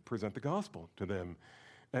got to present the gospel to them,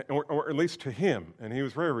 or at least to him. And he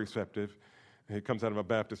was very receptive. He comes out of a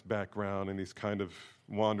Baptist background, and he's kind of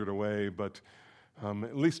wandered away, but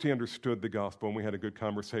at least he understood the gospel, and we had a good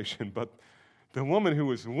conversation. But the woman who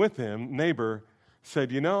was with him, neighbor,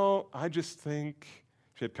 said, I just think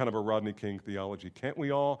She had kind of a Rodney King theology. Can't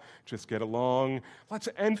we all just get along? Let's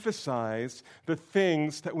emphasize the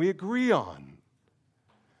things that we agree on.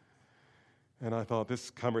 And I thought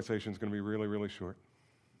this conversation is going to be really, really short.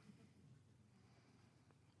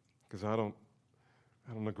 Because I don't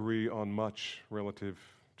agree on much relative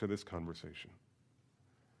to this conversation.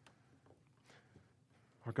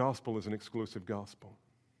 Our gospel is an exclusive gospel.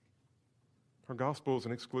 Our gospel is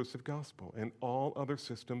an exclusive gospel, and all other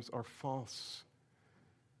systems are false.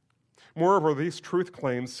 Moreover, these truth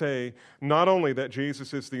claims say not only that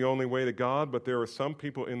Jesus is the only way to God, but there are some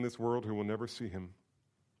people in this world who will never see him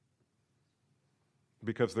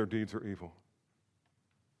because their deeds are evil.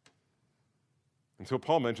 And so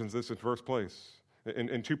Paul mentions this in first place,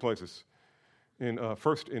 in two places.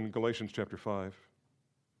 First in Galatians chapter 5,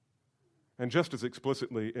 and just as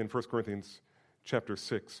explicitly in 1 Corinthians chapter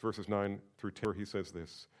 6, verses 9 through 10, where he says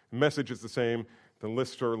this. The message is the same, the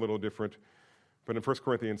lists are a little different, but in 1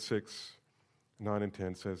 Corinthians 6, 9 and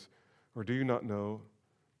 10 says, "Or do you not know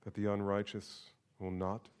that the unrighteous will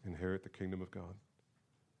not inherit the kingdom of God?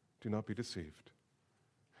 Do not be deceived.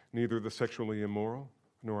 Neither the sexually immoral,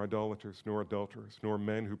 nor idolaters, nor adulterers, nor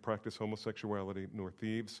men who practice homosexuality, nor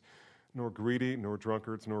thieves, nor greedy, nor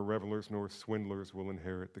drunkards, nor revelers, nor swindlers will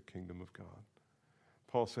inherit the kingdom of God."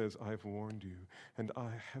 Paul says, "I've warned you, and I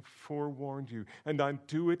have forewarned you, and I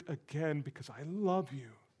do it again because I love you."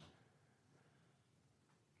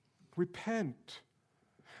 Repent.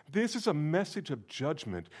 This is a message of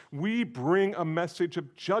judgment. We bring a message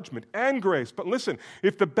of judgment and grace. But listen,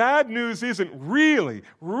 if the bad news isn't really,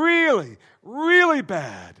 really, really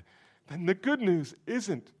bad, then the good news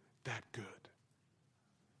isn't that good.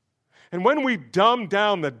 And when we dumb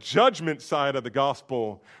down the judgment side of the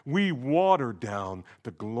gospel, we water down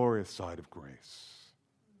the glorious side of grace.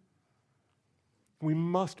 We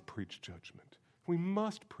must preach judgment. We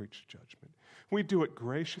must preach judgment. We do it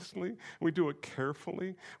graciously. We do it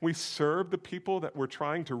carefully. We serve the people that we're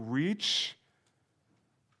trying to reach.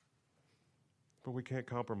 But we can't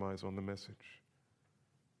compromise on the message.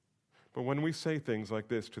 But when we say things like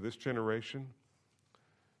this to this generation,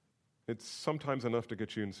 it's sometimes enough to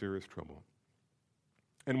get you in serious trouble.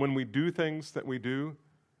 And when we do things that we do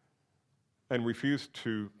and refuse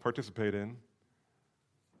to participate in,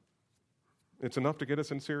 it's enough to get us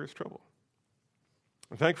in serious trouble.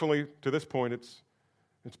 And thankfully, to this point, it's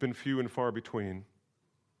been few and far between.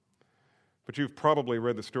 But you've probably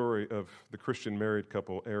read the story of the Christian married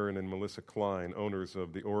couple, Aaron and Melissa Klein, owners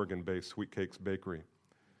of the Oregon-based Sweet Cakes Bakery.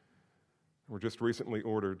 Were just recently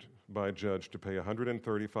ordered by a judge to pay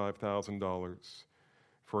 $135,000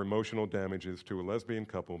 for emotional damages to a lesbian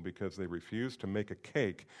couple because they refused to make a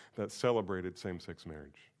cake that celebrated same-sex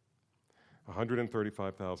marriage.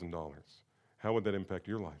 $135,000. How would that impact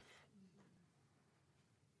your life?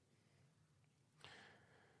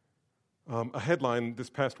 A headline this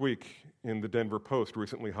past week in the Denver Post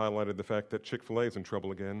recently highlighted the fact that Chick-fil-A is in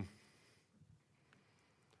trouble again.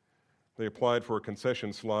 They applied for a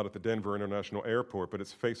concession slot at the Denver International Airport, but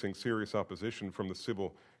it's facing serious opposition from the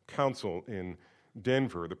civil council in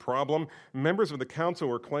Denver. The problem? Members of the council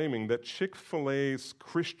are claiming that Chick-fil-A's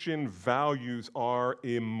Christian values are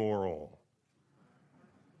immoral.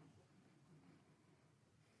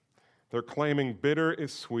 They're claiming bitter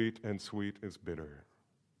is sweet and sweet is bitter.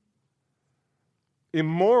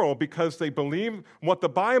 Immoral because they believe what the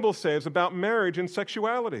Bible says about marriage and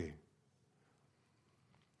sexuality.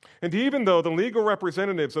 And even though the legal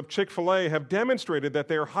representatives of Chick-fil-A have demonstrated that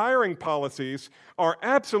their hiring policies are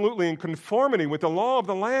absolutely in conformity with the law of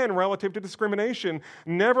the land relative to discrimination,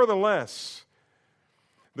 nevertheless,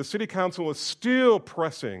 the city council is still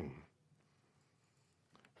pressing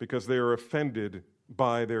because they are offended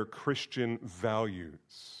by their Christian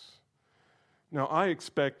values. Now, I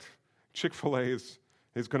expect Chick-fil-A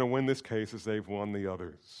is going to win this case as they've won the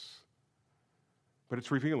others. But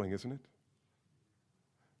it's revealing, isn't it?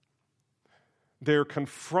 They're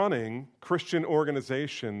confronting Christian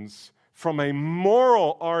organizations from a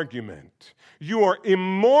moral argument. You are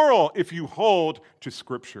immoral if you hold to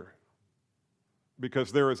Scripture,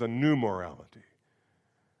 because there is a new morality.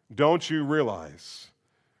 Don't you realize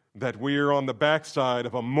that we are on the backside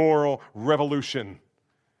of a moral revolution,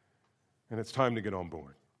 and it's time to get on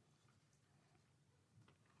board?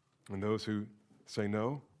 And those who say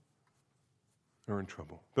no are in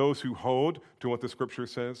trouble. Those who hold to what the Scripture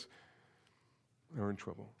says are in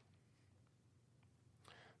trouble.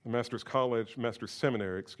 The Master's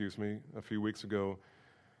Seminary, a few weeks ago,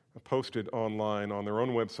 posted online on their own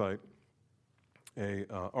website a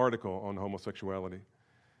article on homosexuality.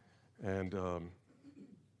 And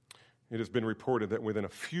it has been reported that within a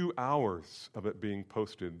few hours of it being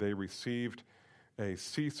posted, they received a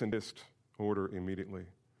cease and desist order immediately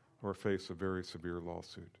or face a very severe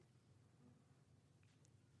lawsuit.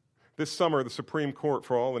 This summer, the Supreme Court,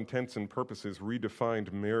 for all intents and purposes,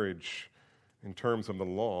 redefined marriage in terms of the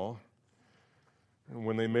law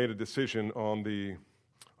when they made a decision on the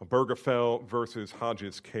Obergefell versus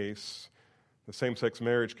Hodges case, the same-sex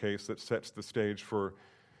marriage case that sets the stage for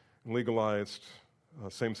legalized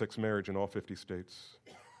same-sex marriage in all 50 states,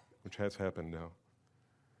 which has happened now.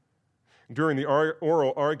 During the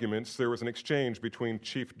oral arguments, there was an exchange between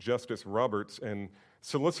Chief Justice Roberts and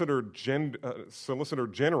Solicitor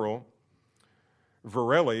General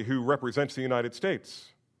Verrilli, who represents the United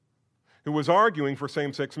States, who was arguing for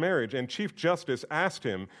same-sex marriage. And Chief Justice asked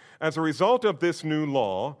him, as a result of this new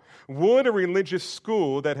law, would a religious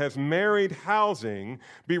school that has married housing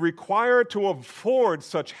be required to afford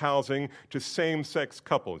such housing to same-sex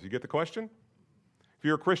couples? You get the question? If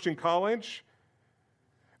you're a Christian college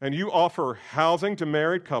and you offer housing to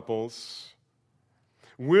married couples,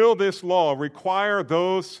 will this law require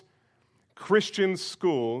those Christian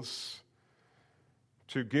schools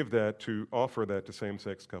to offer that to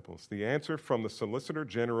same-sex couples? The answer from the Solicitor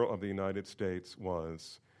General of the United States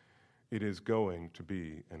was, it is going to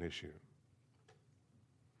be an issue.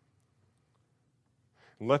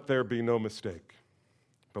 Let there be no mistake,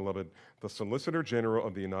 beloved. The Solicitor General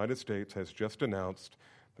of the United States has just announced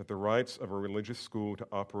that the rights of a religious school to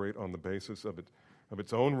operate on the basis of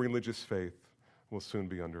its own religious faith will soon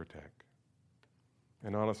be under attack.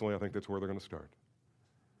 And honestly, I think that's where they're going to start.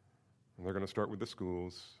 And they're going to start with the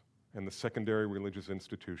schools and the secondary religious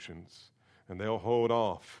institutions, and they'll hold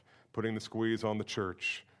off putting the squeeze on the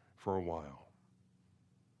church for a while.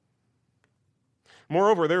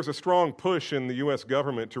 Moreover, there's a strong push in the U.S.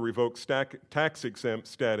 government to revoke tax-exempt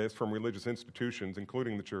status from religious institutions,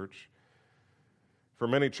 including the church. For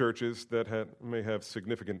many churches that may have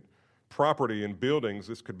significant property in buildings,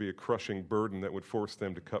 this could be a crushing burden that would force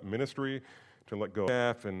them to cut ministry, to let go of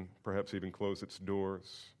staff, and perhaps even close its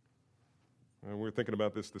doors. We were thinking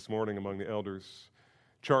about this morning among the elders.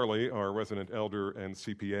 Charlie, our resident elder and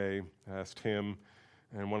CPA, asked him,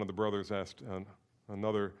 and one of the brothers asked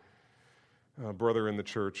another brother in the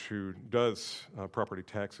church who does property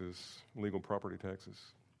taxes, legal property taxes,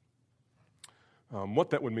 what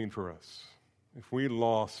that would mean for us if we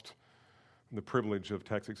lost the privilege of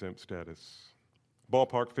tax-exempt status.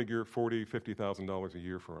 Ballpark figure, $40,000, $50,000 a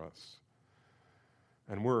year for us.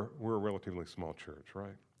 And we're a relatively small church,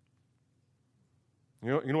 right?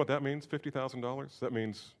 You know what that means, $50,000? That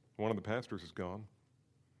means one of the pastors is gone.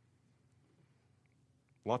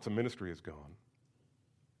 Lots of ministry is gone.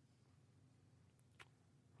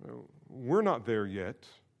 We're not there yet.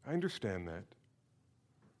 I understand that.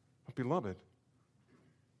 But beloved,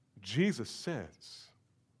 Jesus says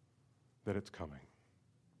that it's coming.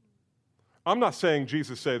 I'm not saying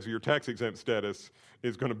Jesus says your tax-exempt status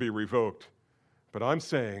is going to be revoked, but I'm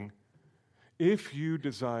saying if you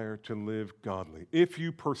desire to live godly, if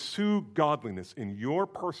you pursue godliness in your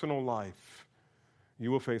personal life,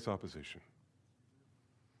 you will face opposition.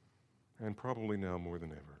 And probably now more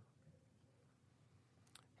than ever.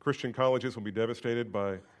 Christian colleges will be devastated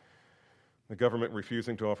by the government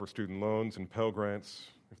refusing to offer student loans and Pell Grants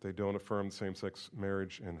if they don't affirm same-sex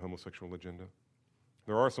marriage and homosexual agenda.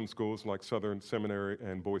 There are some schools like Southern Seminary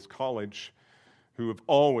and Boyce College who have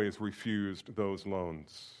always refused those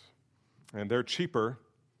loans. And they're cheaper,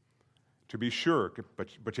 to be sure,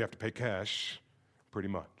 but you have to pay cash, pretty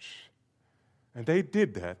much. And they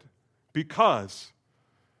did that because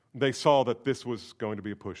they saw that this was going to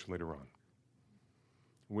be a push later on.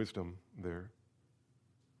 Wisdom there.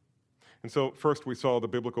 And so first we saw the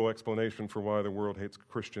biblical explanation for why the world hates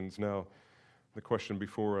Christians. Now the question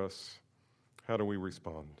before us, how do we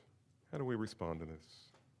respond? How do we respond to this?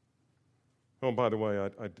 Oh, and by the way,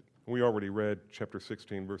 we already read chapter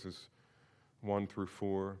 16, verses 1 through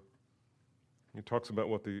 4. It talks about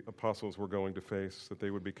what the apostles were going to face, that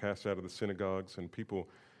they would be cast out of the synagogues, and people,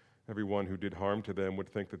 everyone who did harm to them, would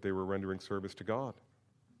think that they were rendering service to God.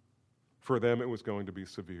 For them, it was going to be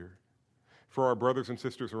severe. For our brothers and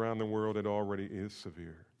sisters around the world, it already is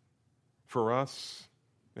severe. For us,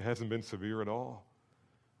 it hasn't been severe at all.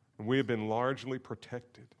 And we have been largely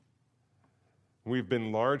protected. We've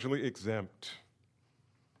been largely exempt.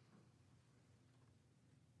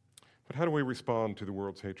 But how do we respond to the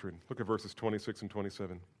world's hatred? Look at verses 26 and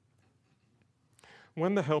 27.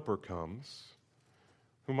 When the Helper comes,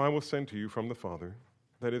 whom I will send to you from the Father,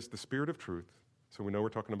 that is the Spirit of truth, so we know we're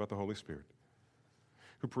talking about the Holy Spirit,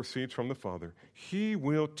 who proceeds from the Father, he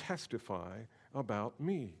will testify about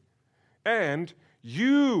me. And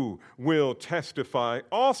you will testify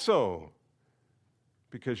also,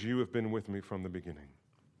 because you have been with me from the beginning.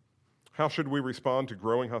 How should we respond to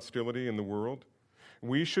growing hostility in the world?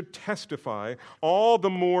 We should testify all the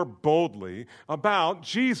more boldly about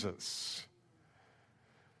Jesus.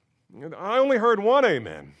 I only heard one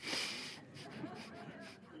amen.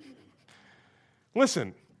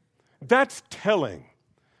 Listen, that's telling.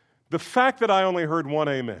 The fact that I only heard one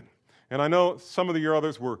amen. And I know some of your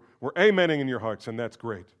others were amening in your hearts, and that's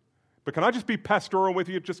great. But can I just be pastoral with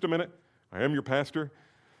you just a minute? I am your pastor.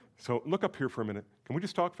 So look up here for a minute. Can we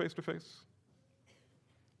just talk face to face?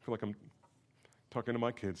 I feel like I'm talking to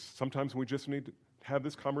my kids. Sometimes we just need to have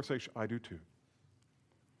this conversation. I do too.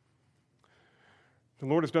 The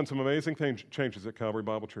Lord has done some amazing changes at Calvary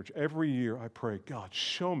Bible Church. Every year I pray, God,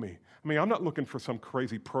 show me. I mean, I'm not looking for some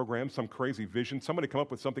crazy program, some crazy vision. Somebody come up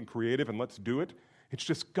with something creative and let's do it. It's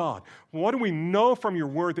just, God, what do we know from your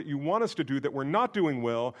word that you want us to do that we're not doing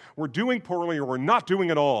well, we're doing poorly, or we're not doing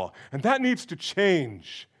at all? And that needs to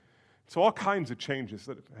change. So all kinds of changes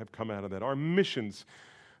that have come out of that. Our missions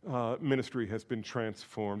ministry has been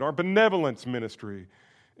transformed. Our benevolence ministry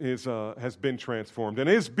has been transformed and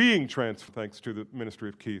is being transformed thanks to the ministry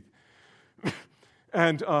of Keith.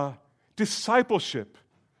 And discipleship.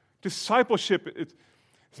 Discipleship,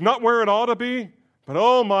 it's not where it ought to be, but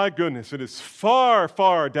oh my goodness, it is far,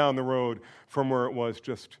 far down the road from where it was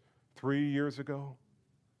just 3 years ago.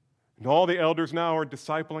 And all the elders now are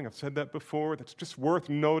discipling. I've said that before. That's just worth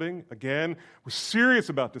noting. Again, we're serious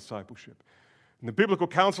about discipleship. And the biblical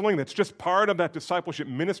counseling, that's just part of that discipleship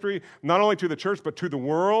ministry, not only to the church, but to the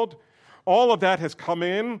world. All of that has come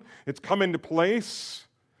in. It's come into place.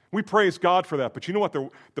 We praise God for that. But you know what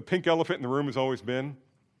the pink elephant in the room has always been?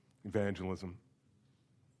 Evangelism.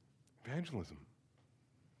 Evangelism.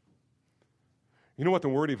 You know what the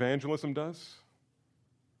word evangelism does?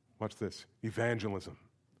 Watch this. Evangelism.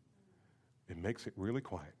 It makes it really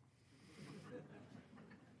quiet.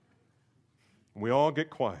 We all get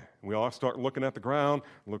quiet. We all start looking at the ground,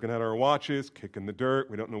 looking at our watches, kicking the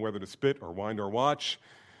dirt. We don't know whether to spit or wind our watch.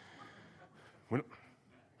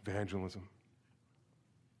 Evangelism.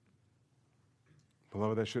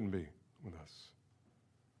 Beloved, that shouldn't be with us.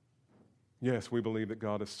 Yes, we believe that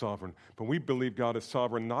God is sovereign, but we believe God is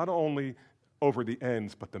sovereign not only over the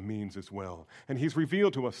ends, but the means as well. And He's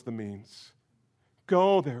revealed to us the means.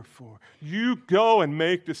 Go, therefore. You go and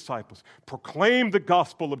make disciples. Proclaim the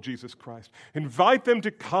gospel of Jesus Christ. Invite them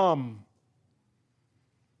to come.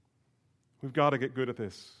 We've got to get good at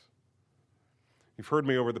this. You've heard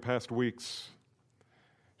me over the past weeks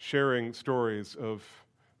sharing stories of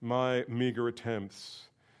my meager attempts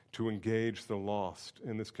to engage the lost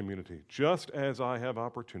in this community, just as I have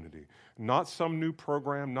opportunity. Not some new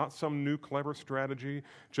program, not some new clever strategy,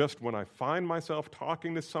 just when I find myself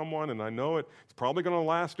talking to someone and I know it's probably going to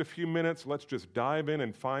last a few minutes, let's just dive in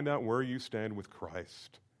and find out where you stand with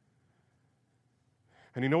Christ.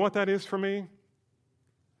 And you know what that is for me?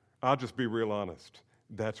 I'll just be real honest.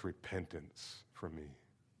 That's repentance for me.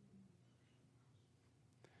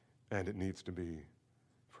 And it needs to be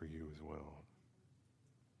for you as well.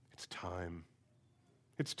 It's time.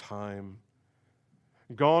 It's time.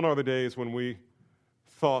 Gone are the days when we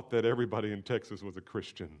thought that everybody in Texas was a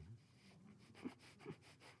Christian.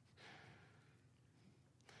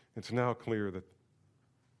 It's now clear that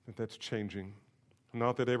that's changing.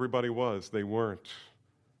 Not that everybody was, they weren't.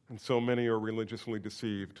 And so many are religiously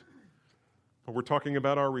deceived. But we're talking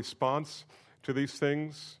about our response to these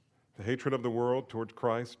things, the hatred of the world towards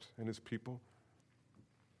Christ and His people.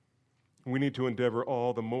 We need to endeavor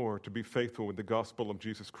all the more to be faithful with the gospel of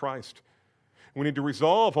Jesus Christ. We need to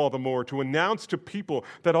resolve all the more to announce to people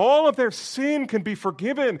that all of their sin can be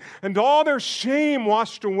forgiven and all their shame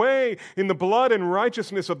washed away in the blood and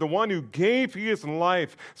righteousness of the one who gave His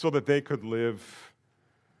life so that they could live.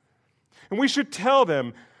 And we should tell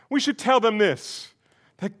them this,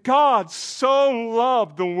 that God so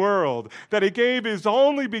loved the world that He gave His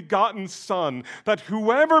only begotten Son, that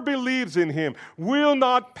whoever believes in Him will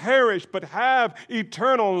not perish but have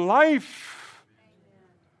eternal life.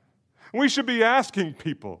 Amen. We should be asking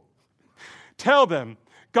people, tell them,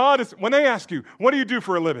 when they ask you, what do you do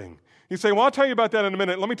for a living? You say, well, I'll tell you about that in a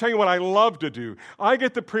minute. Let me tell you what I love to do. I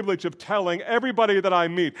get the privilege of telling everybody that I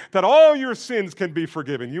meet that all your sins can be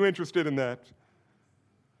forgiven. You interested in that?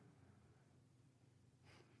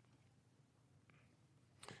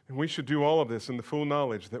 And we should do all of this in the full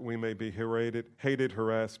knowledge that we may be hated,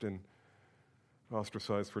 harassed, and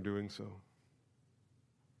ostracized for doing so.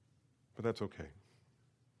 But that's okay.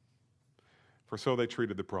 For so they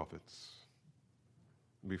treated the prophets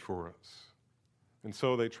before us. And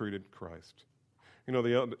so they treated Christ. You know,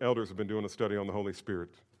 the elders have been doing a study on the Holy Spirit.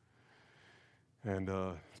 And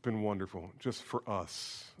it's been wonderful just for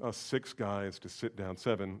us 6 guys to sit down,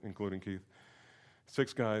 7, including Keith,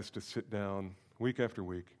 6 guys to sit down week after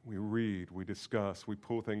week. We read, we discuss, we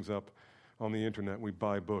pull things up on the internet, we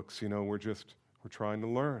buy books. We're trying to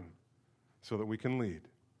learn so that we can lead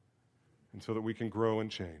and so that we can grow and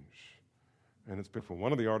change. And it's beautiful.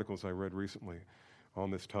 One of the articles I read recently on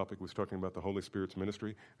this topic was talking about the Holy Spirit's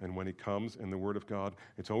ministry, and when he comes in the Word of God,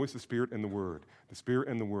 it's always the Spirit and the Word, the Spirit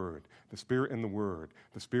and the Word, the Spirit and the Word,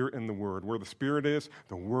 the Spirit and the Word. Where the Spirit is,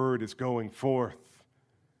 the Word is going forth.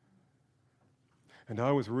 And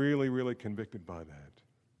I was really, really convicted by that.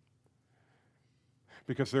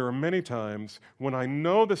 Because there are many times when I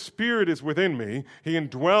know the Spirit is within me, he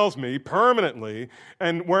indwells me permanently,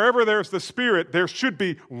 and wherever there's the Spirit, there should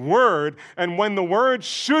be Word, and when the Word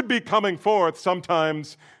should be coming forth,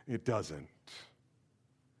 sometimes it doesn't.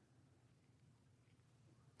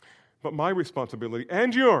 But my responsibility,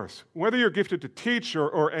 and yours, whether you're gifted to teach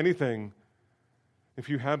or anything, if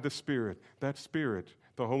you have the Spirit, that Spirit,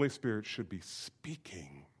 the Holy Spirit, should be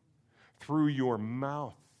speaking through your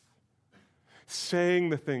mouth, saying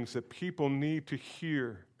the things that people need to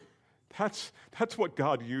hear. That's what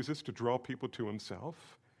God uses to draw people to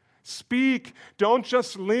himself. Speak. Don't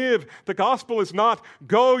just live. The gospel is not,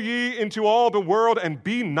 go ye into all the world and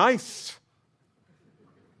be nice.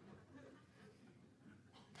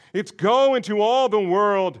 It's go into all the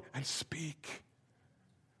world and speak.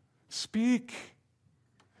 Speak.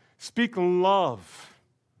 Speak love.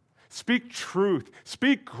 Speak truth.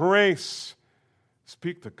 Speak grace.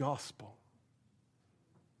 Speak the gospel.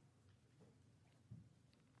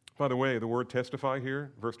 By the way, the word testify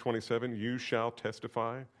here, verse 27, you shall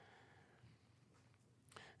testify,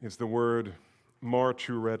 is the word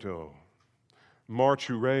martureo,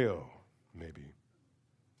 maybe,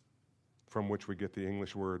 from which we get the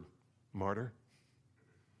English word martyr.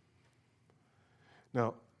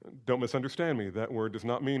 Now, don't misunderstand me. That word does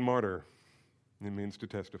not mean martyr. It means to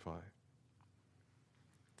testify.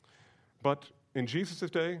 But in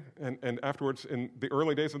Jesus' day, and afterwards in the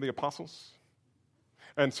early days of the apostles,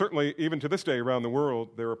 and certainly even to this day around the world,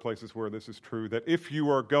 there are places where this is true, that if you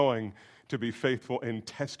are going to be faithful in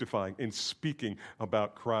testifying, in speaking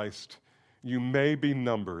about Christ, you may be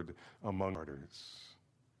numbered among martyrs.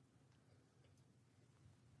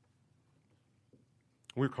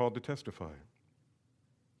 We're called to testify.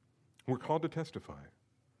 We're called to testify.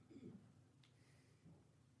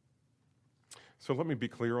 So let me be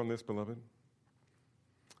clear on this, beloved.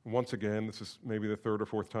 Once again, this is maybe the 3rd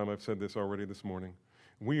or 4th time I've said this already this morning.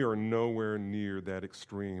 We are nowhere near that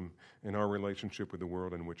extreme in our relationship with the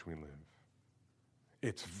world in which we live.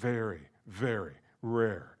 It's very, very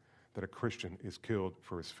rare that a Christian is killed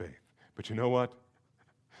for his faith. But you know what?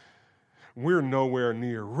 We're nowhere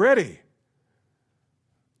near ready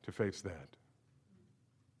to face that.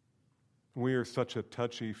 We are such a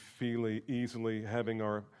touchy-feely, easily having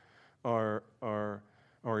our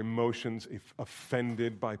emotions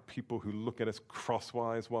offended by people who look at us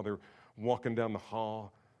crosswise while they're walking down the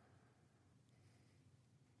hall.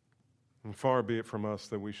 And far be it from us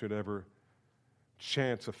that we should ever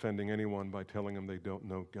chance offending anyone by telling them they don't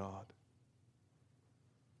know God.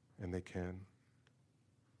 And they can.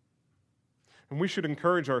 And we should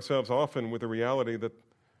encourage ourselves often with the reality that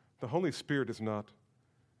the Holy Spirit does not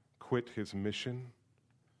quit his mission.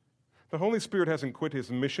 The Holy Spirit hasn't quit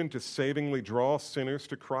his mission to savingly draw sinners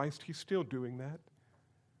to Christ. He's still doing that.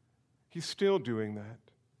 He's still doing that.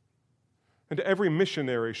 And every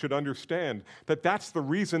missionary should understand that that's the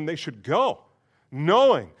reason they should go,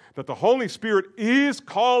 knowing that the Holy Spirit is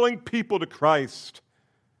calling people to Christ,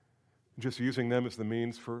 just using them as the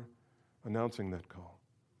means for announcing that call.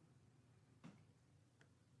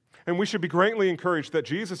 And we should be greatly encouraged that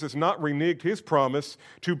Jesus has not reneged his promise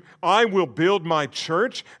to, I will build my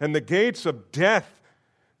church, and the gates of death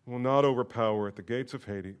will not overpower it, the gates of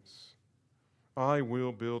Hades. I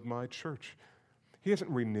will build my church. He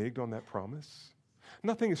hasn't reneged on that promise.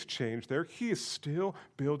 Nothing has changed there. He is still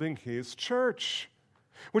building his church,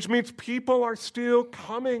 which means people are still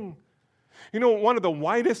coming. You know, one of the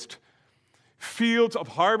widest fields of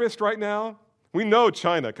harvest right now, we know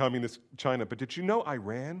China, communist China, but did you know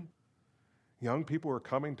Iran? Young people are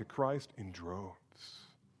coming to Christ in droves,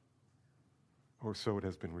 or so it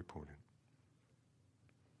has been reported.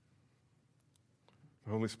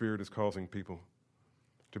 The Holy Spirit is causing people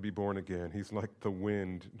to be born again. He's like the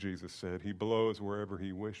wind, Jesus said. He blows wherever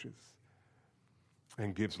he wishes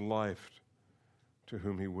and gives life to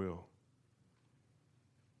whom he will.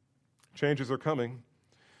 Changes are coming,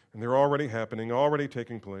 and they're already happening, already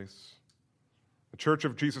taking place. The Church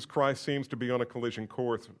of Jesus Christ seems to be on a collision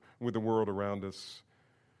course with the world around us.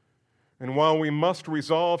 And while we must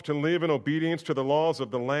resolve to live in obedience to the laws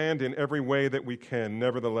of the land in every way that we can,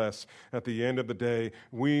 nevertheless, at the end of the day,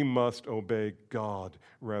 we must obey God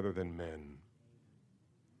rather than men.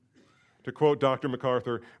 To quote Dr.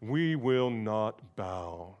 MacArthur, we will not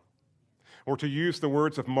bow. Or to use the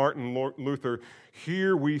words of Martin Luther,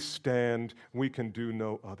 here we stand, we can do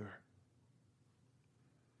no other.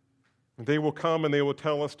 And they will come and they will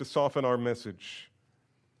tell us to soften our message.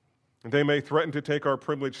 And they may threaten to take our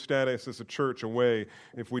privileged status as a church away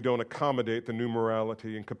if we don't accommodate the new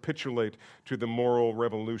morality and capitulate to the moral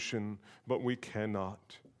revolution, but we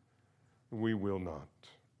cannot. We will not.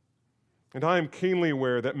 And I am keenly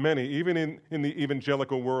aware that many, even in the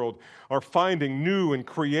evangelical world, are finding new and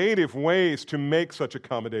creative ways to make such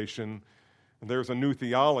accommodation. And there's a new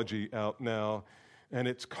theology out now, and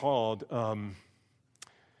it's called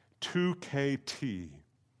 2KT,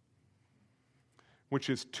 which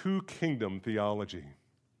is two kingdom theology.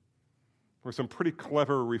 Where some pretty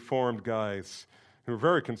clever Reformed guys who are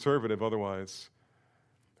very conservative otherwise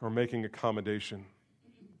are making accommodation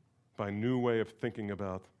by a new way of thinking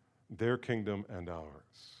about their kingdom and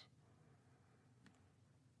ours.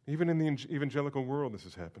 Even in the evangelical world, this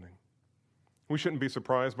is happening. We shouldn't be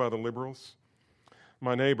surprised by the liberals.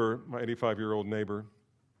 My neighbor, my 85-year-old neighbor,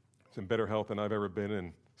 is in better health than I've ever been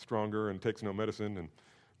and stronger and takes no medicine and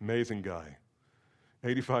amazing guy.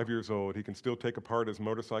 85 years old, he can still take apart his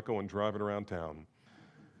motorcycle and drive it around town.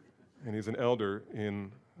 And he's an elder in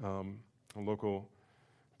a local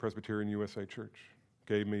Presbyterian USA church.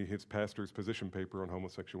 Gave me his pastor's position paper on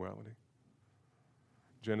homosexuality.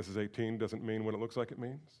 Genesis 18 doesn't mean what it looks like it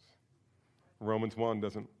means. Romans 1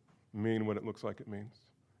 doesn't mean what it looks like it means.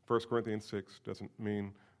 1 Corinthians 6 doesn't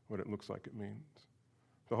mean what it looks like it means.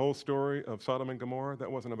 The whole story of Sodom and Gomorrah,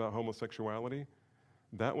 that wasn't about homosexuality.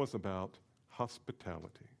 That was about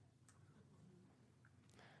hospitality.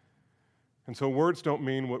 And so words don't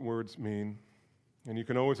mean what words mean. And you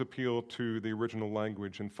can always appeal to the original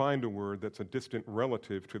language and find a word that's a distant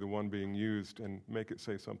relative to the one being used and make it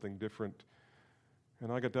say something different.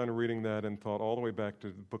 And I got done reading that and thought all the way back to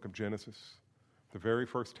the book of Genesis, the very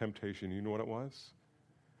first temptation. You know what it was?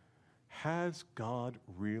 Has God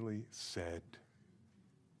really said?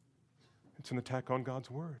 It's an attack on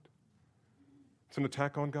God's word. It's an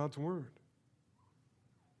attack on God's word.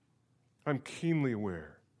 I'm keenly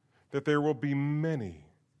aware that there will be many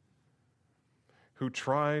who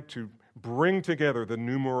try to bring together the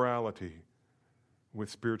new morality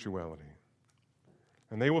with spirituality.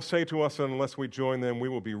 And they will say to us that unless we join them, we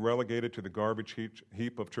will be relegated to the garbage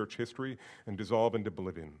heap of church history and dissolve into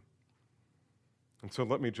oblivion. And so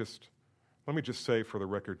let me just say for the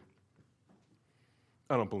record,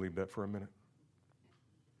 I don't believe that for a minute.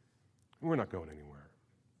 We're not going anywhere.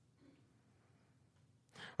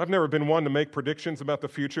 I've never been one to make predictions about the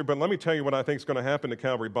future, but let me tell you what I think is going to happen to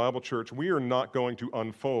Calvary Bible Church. We are not going to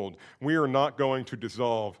unfold. We are not going to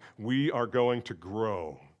dissolve. We are going to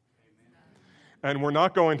grow. And we're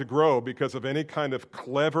not going to grow because of any kind of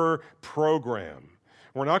clever program.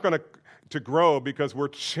 We're not going to grow because we're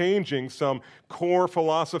changing some core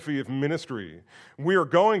philosophy of ministry. We are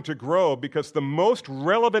going to grow because the most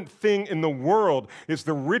relevant thing in the world is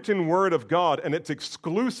the written word of God and its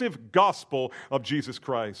exclusive gospel of Jesus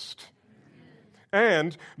Christ.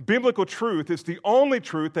 And biblical truth is the only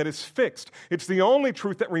truth that is fixed. It's the only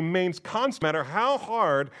truth that remains constant, no matter how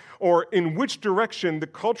hard or in which direction the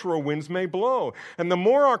cultural winds may blow. And the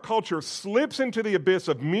more our culture slips into the abyss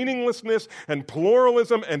of meaninglessness and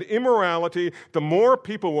pluralism and immorality, the more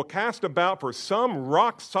people will cast about for some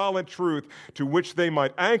rock-solid truth to which they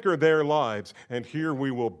might anchor their lives. And here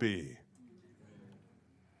we will be.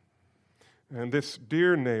 And this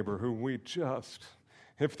dear neighbor who we just...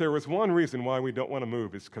 If there was one reason why we don't want to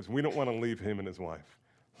move, it's because we don't want to leave him and his wife.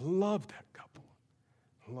 Love that couple.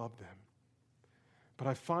 Love them. But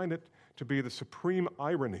I find it to be the supreme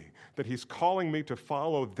irony that he's calling me to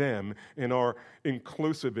follow them in our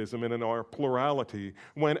inclusivism and in our plurality,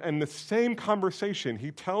 when in the same conversation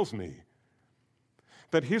he tells me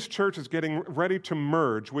that his church is getting ready to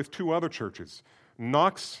merge with two other churches,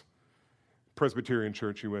 Knox Presbyterian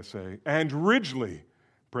Church USA and Ridgely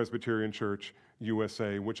Presbyterian Church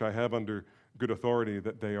USA, which I have under good authority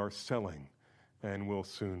that they are selling and will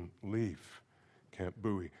soon leave Camp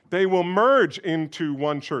Bowie. They will merge into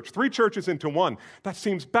one church, 3 churches into one. That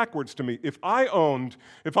seems backwards to me. If I owned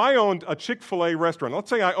a Chick-fil-A restaurant, let's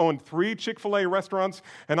say I owned 3 Chick-fil-A restaurants,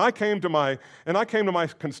 and I came to my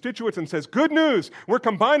constituents and says, "Good news, we're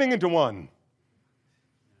combining into one."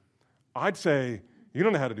 I'd say, "You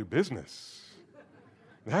don't know how to do business.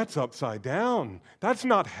 That's upside down. That's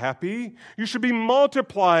not happy. You should be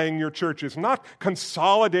multiplying your churches, not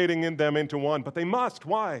consolidating them into one, but they must.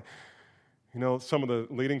 Why? You know, some of the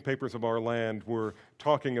leading papers of our land were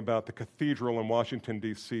talking about the cathedral in Washington,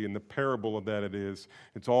 D.C., and the parable of that it is.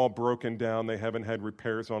 It's all broken down. They haven't had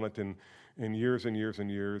repairs on it in years and years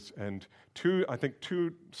and years. And two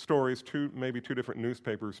stories, maybe two different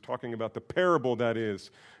newspapers talking about the parable that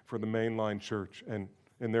is for the mainline church, and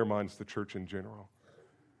in their minds, the church in general.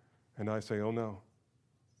 And I say, oh, no.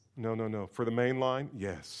 No. For the mainline,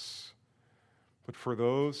 yes. But for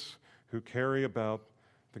those who carry about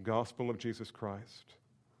the gospel of Jesus Christ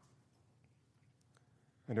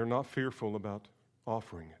and are not fearful about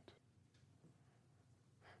offering it,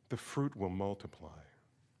 the fruit will multiply.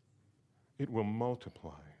 It will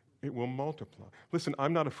multiply. It will multiply. Listen,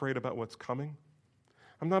 I'm not afraid about what's coming.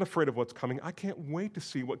 I'm not afraid of what's coming. I can't wait to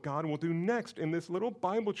see what God will do next in this little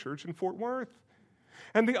Bible church in Fort Worth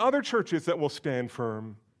and the other churches that will stand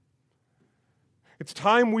firm. It's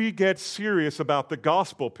time we get serious about the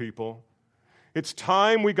gospel, people. It's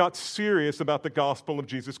time we got serious about the gospel of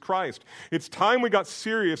Jesus Christ. It's time we got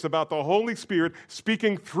serious about the Holy Spirit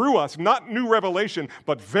speaking through us, not new revelation,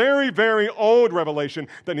 but very, very old revelation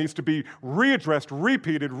that needs to be readdressed,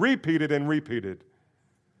 repeated, and repeated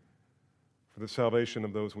for the salvation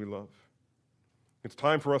of those we love. It's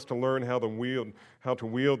time for us to learn how to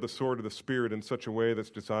wield the sword of the Spirit in such a way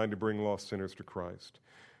that's designed to bring lost sinners to Christ.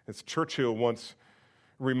 As Churchill once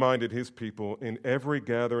reminded his people, in every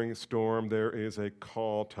gathering storm there is a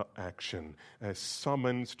call to action, a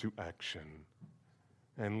summons to action.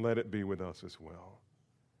 And let it be with us as well.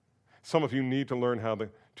 Some of you need to learn how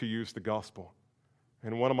to use the gospel.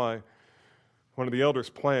 And one of the elders'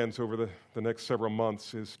 plans over the next several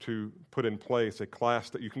months is to put in place a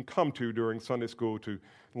class that you can come to during Sunday school to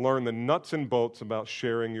learn the nuts and bolts about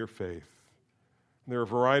sharing your faith. There are a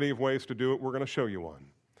variety of ways to do it. We're going to show you one.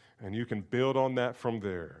 And you can build on that from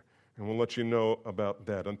there. And we'll let you know about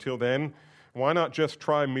that. Until then, why not just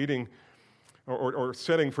try meeting or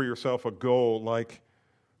setting for yourself a goal like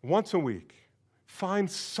once a week, find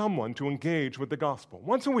someone to engage with the gospel.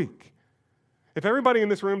 Once a week. If everybody in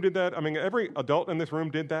this room did that, every adult in this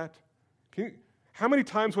room did that, how many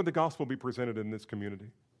times would the gospel be presented in this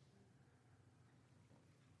community?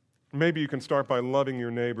 Maybe you can start by loving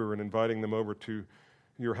your neighbor and inviting them over to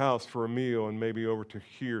your house for a meal and maybe over to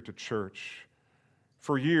here to church.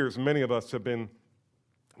 For years, many of us have been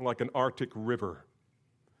like an Arctic river,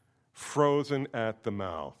 frozen at the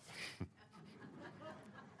mouth.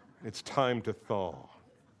 It's time to thaw.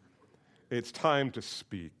 It's time to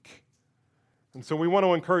speak. And so we want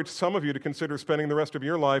to encourage some of you to consider spending the rest of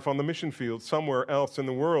your life on the mission field somewhere else in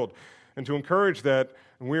the world. And to encourage that,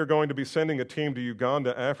 we are going to be sending a team to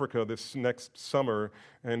Uganda, Africa this next summer.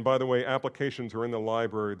 And by the way, applications are in the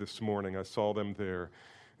library this morning. I saw them there.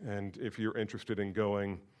 And if you're interested in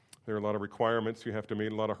going, there are a lot of requirements you have to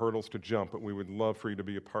meet, a lot of hurdles to jump, but we would love for you to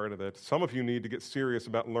be a part of that. Some of you need to get serious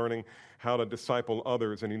about learning how to disciple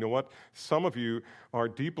others. And you know what? Some of you are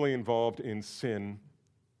deeply involved in sin.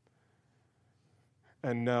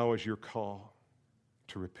 And now is your call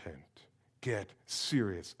to repent. Get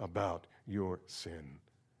serious about your sin.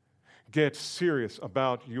 Get serious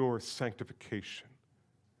about your sanctification.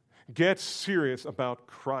 Get serious about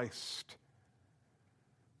Christ.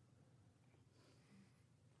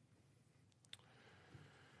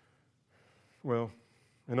 Well,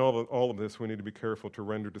 in all of this, we need to be careful to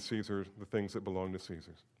render to Caesar the things that belong to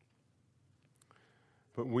Caesar.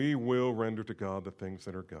 But we will render to God the things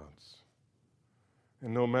that are God's.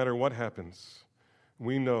 And no matter what happens,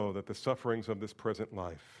 we know that the sufferings of this present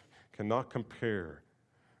life cannot compare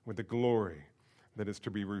with the glory that is to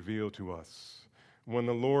be revealed to us when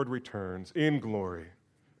the Lord returns in glory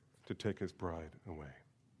to take his bride away.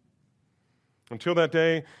 Until that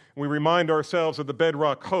day, we remind ourselves of the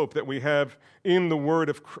bedrock hope that we have in the word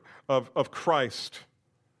of Christ.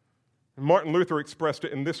 Martin Luther expressed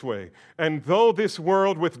it in this way: and though this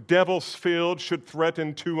world with devils filled should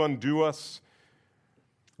threaten to undo us,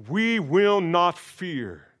 we will not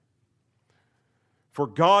fear, for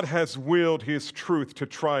God has willed his truth to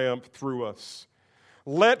triumph through us.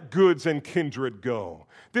 Let goods and kindred go,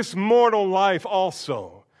 this mortal life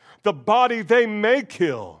also. The body they may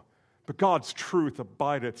kill, but God's truth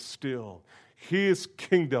abideth still. His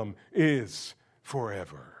kingdom is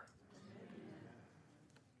forever.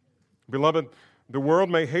 Beloved, the world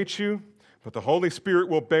may hate you, but the Holy Spirit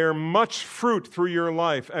will bear much fruit through your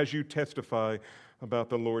life as you testify about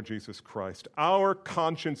the Lord Jesus Christ. Our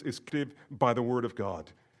conscience is given by the word of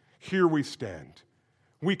God. Here we stand.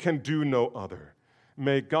 We can do no other.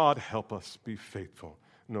 May God help us be faithful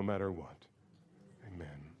no matter what.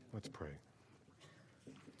 Amen. Let's pray.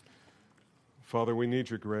 Father, we need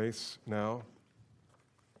your grace now.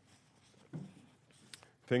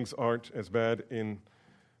 Things aren't as bad in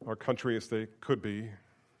our country as they could be,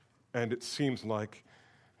 and it seems like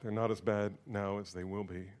they're not as bad now as they will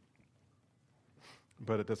be.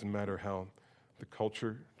 But it doesn't matter how the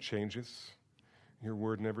culture changes. Your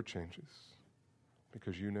word never changes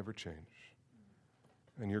because you never change.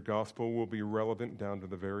 And your gospel will be relevant down to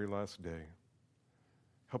the very last day.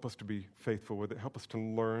 Help us to be faithful with it. Help us to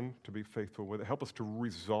learn to be faithful with it. Help us to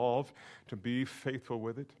resolve to be faithful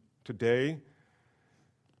with it today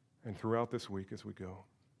and throughout this week as we go.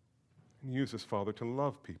 And use us, Father, to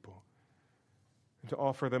love people and to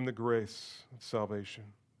offer them the grace of salvation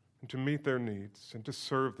and to meet their needs and to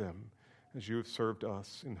serve them as you have served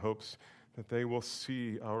us in hopes that they will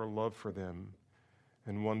see our love for them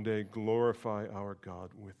and one day glorify our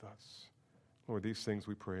God with us. Lord, these things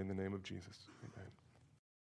we pray in the name of Jesus. Amen.